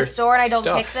good go to your the store and I don't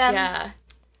stuff. pick them. Yeah.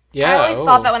 Yeah. I always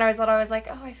thought that when I was little. I was like,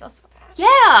 oh, I feel so bad.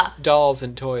 Yeah. Dolls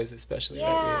and toys, especially. Yeah,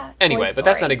 Right? Anyway, Toy but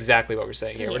that's Story. not exactly what we're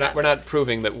saying here. Yeah. We're not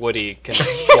proving that Woody can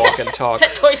walk and talk.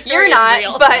 Toy Story You're is not,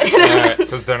 real. but All right.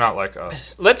 Because they're not like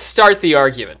us. Let's start the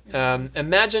argument.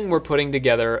 Imagine we're putting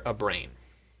together a brain.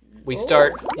 We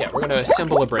start. Yeah, we're gonna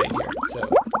assemble a brain here. So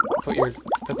put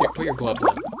your gloves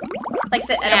on. like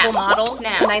the edible models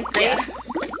Snap. in 9th grade. Yeah.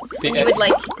 And you would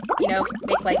like,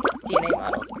 make like DNA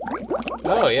models. Brain models.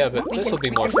 Oh yeah, but We this can- will be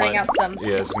we more can bring fun. out some.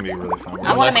 Yeah, it's gonna be really fun.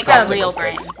 I want to Less make a popsicle real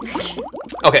brain. sticks.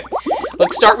 Okay,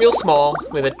 let's start real small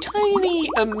with a tiny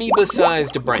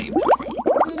amoeba-sized brain.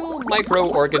 Little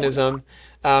microorganism.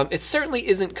 It certainly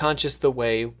isn't conscious the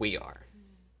way we are.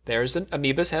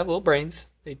 Amoebas have little brains.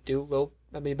 They do little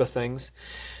amoeba things.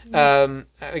 I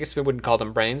guess we wouldn't call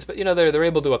them brains, but they're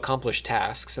able to accomplish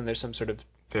tasks, and there's some sort of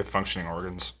They have functioning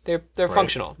organs, they're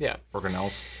functional. Yeah.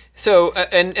 organelles. So,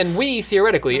 and we,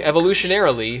 theoretically,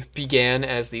 evolutionarily, began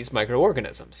as these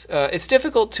microorganisms. It's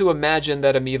difficult to imagine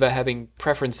that amoeba having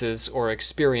preferences or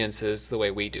experiences the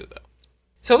way we do, though.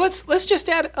 So let's just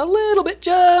add a little bit,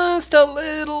 just a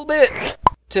little bit,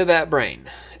 to that brain,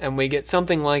 and we get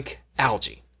something like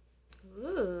algae.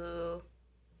 Ooh.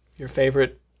 Your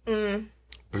favorite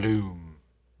Bloom.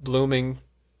 blooming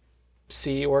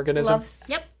sea organism? Loves.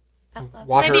 Yep.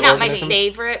 Water Maybe not my organism?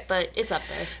 favorite, but it's up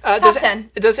there. Does,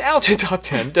 10. Does algae top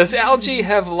 10? Does algae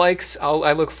have likes?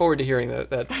 I look forward to hearing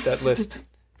that list.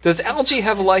 Does algae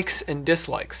have likes and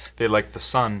dislikes? They like the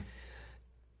sun.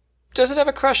 Does it have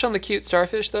a crush on the cute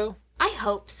starfish though? I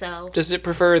hope so. Does it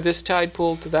prefer this tide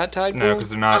pool to that tide pool? No, because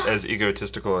they're not as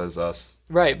egotistical as us.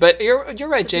 Right, but you're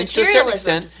right, James. To a certain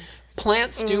Materialism. extent,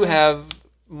 plants do have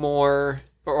more,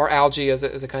 or algae as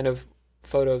a kind of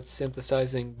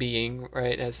photosynthesizing being,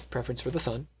 right, has preference for the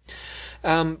sun,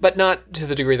 but not to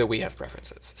the degree that we have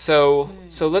preferences. So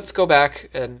let's go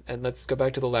back and let's go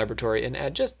back to the laboratory and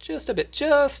add just a bit,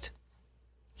 just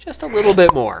a little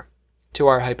bit more to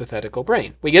our hypothetical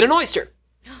brain. We get an oyster.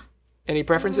 Any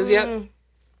preferences yet? I'm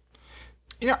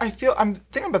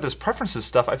thinking about this preferences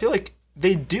stuff. I feel like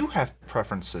they do have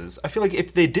preferences. I feel like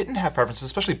if they didn't have preferences,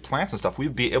 especially plants and stuff,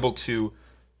 we'd be able to,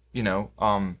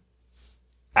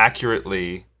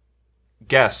 accurately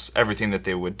guess everything that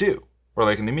they would do. Or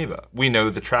like an amoeba, we know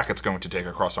the track it's going to take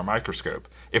across our microscope.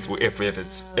 If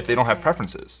they don't have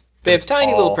preferences, They have It's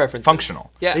tiny all little preferences.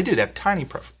 Functional. Yes. They do. They have tiny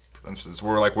preferences.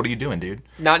 We're like, what are you doing, dude?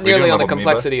 Not What are you nearly doing, on the little amoeba?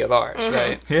 complexity of ours,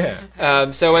 right?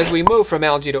 Yeah. So as we move from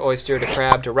algae to oyster to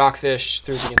crab to rockfish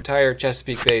through the entire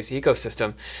Chesapeake Bay's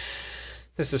ecosystem,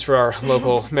 this is for our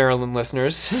local Maryland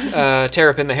listeners,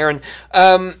 Terrapin the heron.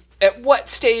 At what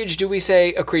stage do we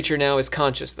say a creature now is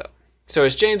conscious, though? So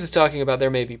as James is talking about, there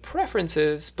may be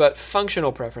preferences, but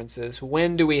functional preferences.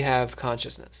 When do we have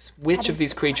consciousness? Which of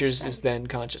these creatures is then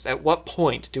conscious? At what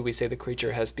point do we say the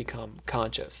creature has become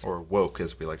conscious? Or woke,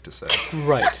 as we like to say.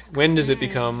 Right. When does it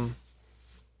become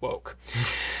woke?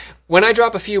 When I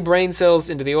drop a few brain cells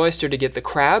into the oyster to get the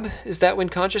crab, is that when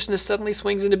consciousness suddenly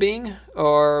swings into being?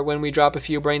 Or when we drop a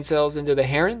few brain cells into the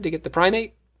heron to get the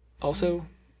primate, also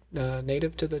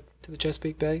native to the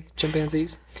Chesapeake Bay,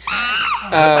 chimpanzees? Is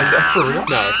that for real?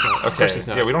 No, it's not. Of course it's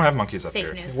not. Yeah, we don't have monkeys up Fake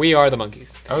here. news. We are the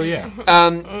monkeys. Oh, yeah.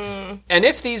 And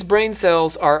if these brain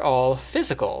cells are all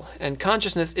physical and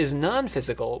consciousness is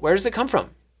non-physical, where does it come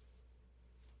from?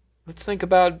 Let's think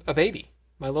about a baby,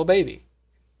 my little baby,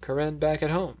 Corinne back at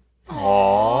home.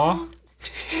 Aww.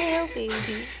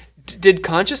 Did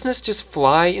consciousness just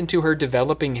fly into her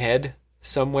developing head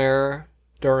somewhere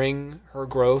during her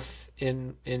growth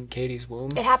in Katie's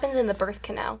womb? It happens in the birth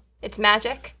canal. It's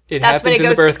magic. It That's when happens it in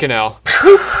the goes- birth canal.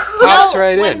 Pops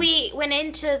right when in. we went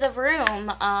into the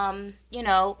room,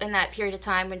 in that period of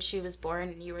time when she was born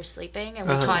and you were sleeping, and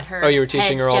we taught her. Oh, you were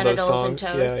teaching heads, her all those genitals, and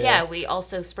songs? toes. Yeah. We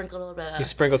also sprinkled a little bit of. You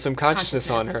sprinkled some consciousness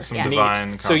on her. Consciousness, Some yeah.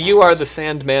 divine So you are the consciousness.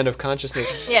 Sandman of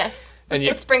consciousness. Yes. And you,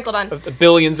 It's sprinkled on. of the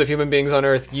billions of human beings on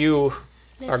Earth, you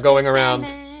are Mr. going around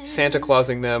Sandman. Santa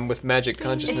Clausing them with magic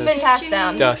consciousness. It's been passed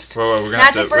down. Dust. Whoa, we're gonna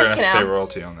Magic have to birth pay canal.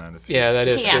 royalty on that. Yeah, that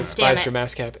is. Yeah, There's damn spies it. for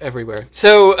MASCAP everywhere.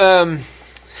 So,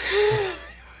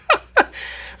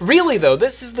 really though,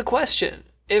 this is the question.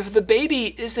 If the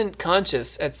baby isn't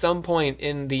conscious at some point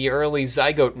in the early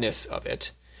zygoteness of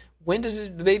it, When does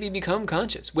the baby become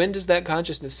conscious? When does that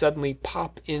consciousness suddenly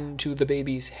pop into the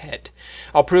baby's head?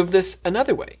 I'll prove this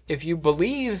another way. If you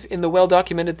believe in the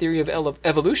well-documented theory of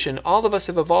evolution, all of us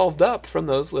have evolved up from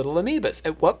those little amoebas.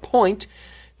 At what point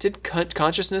did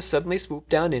consciousness suddenly swoop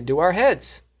down into our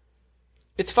heads?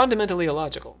 It's fundamentally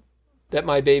illogical that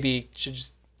my baby should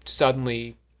just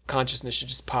suddenly, consciousness should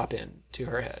just pop in to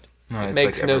her head. No, It it's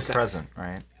makes like no ever sense. present,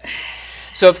 right?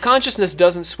 So if consciousness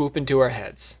doesn't swoop into our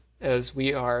heads as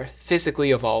we are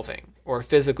physically evolving or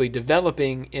physically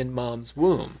developing in mom's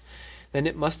womb, then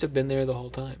it must have been there the whole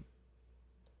time.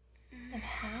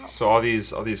 So all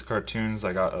these cartoons,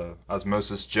 I got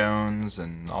Osmosis Jones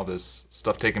and all this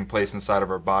stuff taking place inside of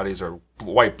our bodies, or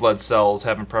white blood cells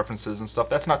having preferences and stuff.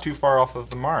 That's not too far off of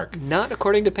the mark. Not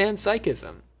according to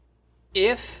panpsychism.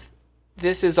 If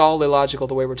this is all illogical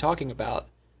the way we're talking about,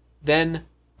 then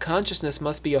consciousness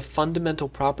must be a fundamental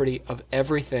property of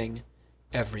everything,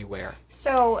 everywhere.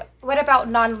 So, what about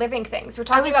non-living things? We're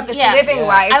talking about this yeah.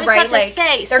 living-wise, I was right? about to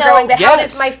say, they're so- going, but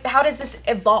Yes. how does this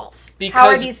evolve? how are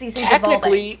Because these things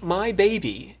technically, evolving? my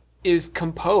baby is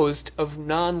composed of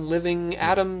non-living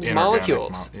atoms, Inorganic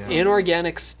molecules, yeah.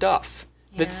 inorganic stuff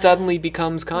that suddenly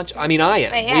becomes conscious. I mean, I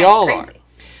am. Yeah, We it's all crazy. are.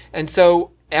 And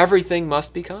so everything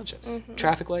must be conscious.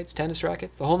 Traffic lights, tennis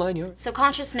rackets, the whole 9 yards. So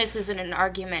consciousness isn't an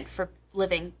argument for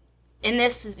living. In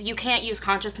this, you can't use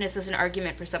consciousness as an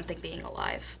argument for something being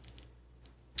alive.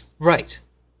 Right.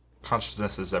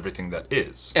 Consciousness is everything that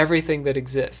is. Everything that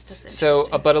exists. That's So,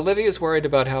 interesting. but Olivia's worried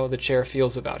about how the chair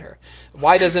feels about her.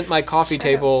 Why doesn't my coffee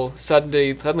table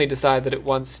suddenly decide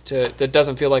that that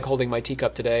doesn't feel like holding my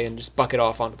teacup today and just buck it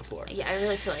off onto the floor? Yeah, I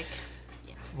really feel like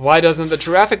Why doesn't the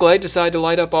traffic light decide to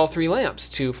light up all 3 lamps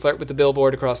to flirt with the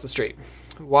billboard across the street?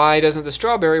 Why doesn't the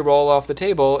strawberry roll off the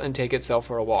table and take itself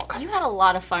for a walk? you had a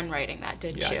lot of fun writing that,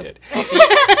 didn't Yeah, you? I did.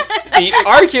 The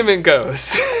argument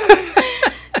goes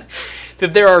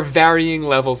that there are varying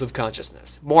levels of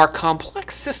consciousness. More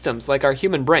complex systems, like our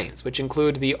human brains, which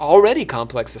include the already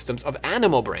complex systems of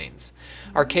animal brains,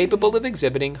 are capable of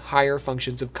exhibiting higher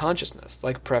functions of consciousness,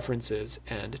 like preferences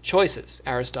and choices.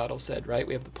 Aristotle said, right?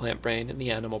 We have the plant brain and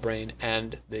the animal brain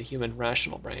and the human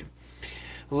rational brain.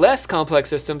 Less complex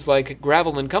systems, like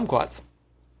gravel and kumquats,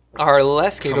 are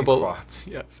less capable...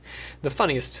 Kumquats. Yes, the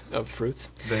funniest of fruits.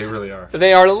 They really are.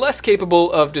 They are less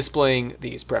capable of displaying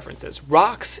these preferences.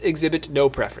 Rocks exhibit no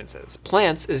preferences.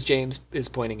 Plants, as James is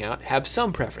pointing out, have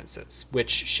some preferences.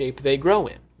 Which shape they grow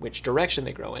in, which direction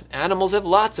they grow in. Animals have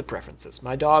lots of preferences.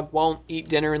 My dog won't eat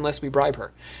dinner unless we bribe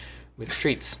her with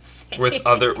treats. With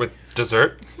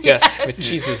dessert? Yes, with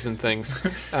cheeses and things.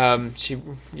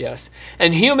 Yes.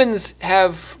 And humans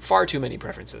have far too many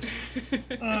preferences.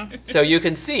 So you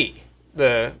can see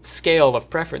the scale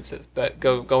of preferences, but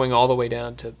going all the way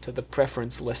down to the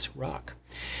preferenceless rock.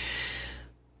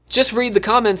 Just read the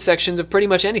comments sections of pretty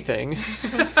much anything.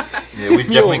 Yeah, we've You'll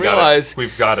definitely realize- got it.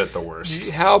 We've got it the worst.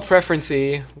 How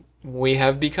preferency we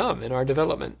have become in our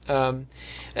development.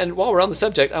 And while we're on the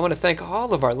subject, I want to thank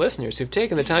all of our listeners who've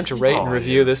taken the time to rate and Oh,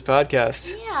 review yeah. this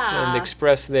podcast Yeah. and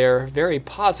express their very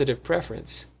positive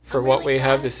preference for I'm what really we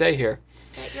have glad. to say here.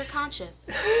 That you're conscious.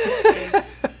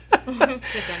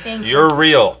 You're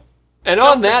real. And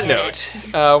Don't on that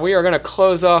forget note, we are going to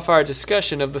close off our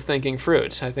discussion of the thinking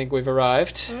fruit. I think we've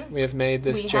arrived. We have made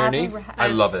this journey. I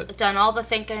love it. Done all the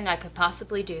thinking I could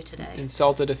possibly do today.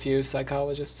 Insulted a few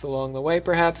psychologists along the way,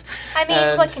 perhaps. I mean,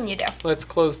 And what can you do? let's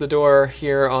close the door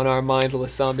here on our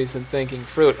mindless zombies and thinking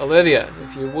fruit. Olivia,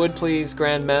 if you would please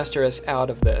grandmaster us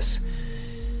out of this.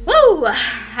 Woo!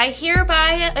 I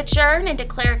hereby adjourn and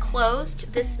declare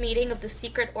closed this meeting of the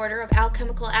Secret Order of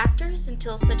Alchemical Actors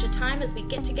until such a time as we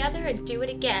get together and do it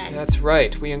again. That's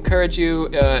right. We encourage you,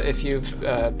 if you've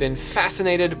been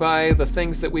fascinated by the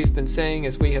things that we've been saying,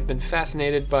 as we have been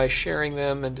fascinated by sharing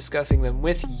them and discussing them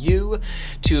with you,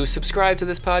 to subscribe to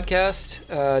this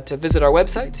podcast, to visit our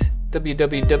website,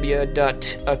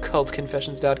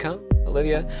 www.occultconfessions.com.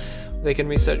 Olivia, they can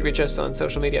reach us on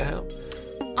social media how?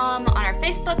 On our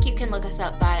Facebook, you can look us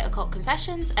up by Occult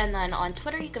Confessions, and then on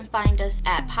Twitter, you can find us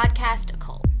at Podcast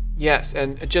Occult. Yes,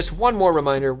 and just one more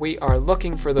reminder, we are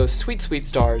looking for those sweet, sweet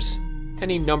stars.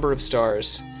 Any number of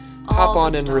stars. Hop All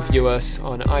on the and review stars. us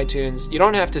on iTunes. You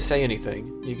don't have to say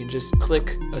anything. You can just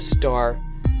click a star.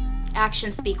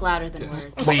 Actions speak louder than words.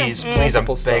 Please, I'm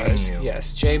Multiple begging stars. you.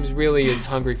 Yes, James really is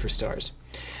hungry for stars.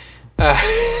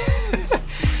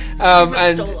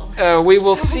 And we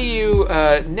will see you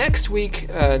next week.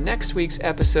 Next week's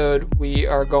episode, we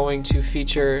are going to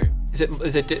feature.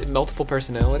 Is it multiple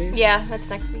personalities? Yeah, that's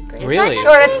next week, right? Really?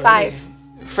 Or it's 5.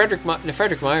 Frederick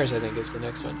Myers, I think, is the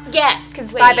next one. Yes.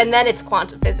 Because wait. 5, and then it's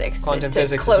quantum physics. Quantum to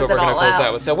physics is close what we're it going to all close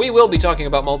out with. So we will be talking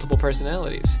about multiple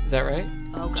personalities. Is that right?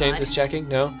 Oh, God. James is checking?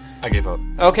 No? I gave up.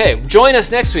 Okay, join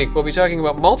us next week. We'll be talking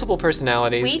about multiple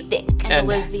personalities. We think. And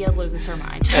Olivia loses her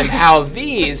mind. and how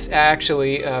these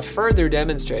actually further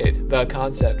demonstrate the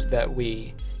concept that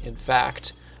we, in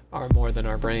fact, are more than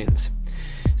our brains.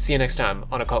 See you next time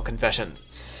on Occult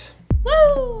Confessions.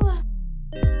 Woo!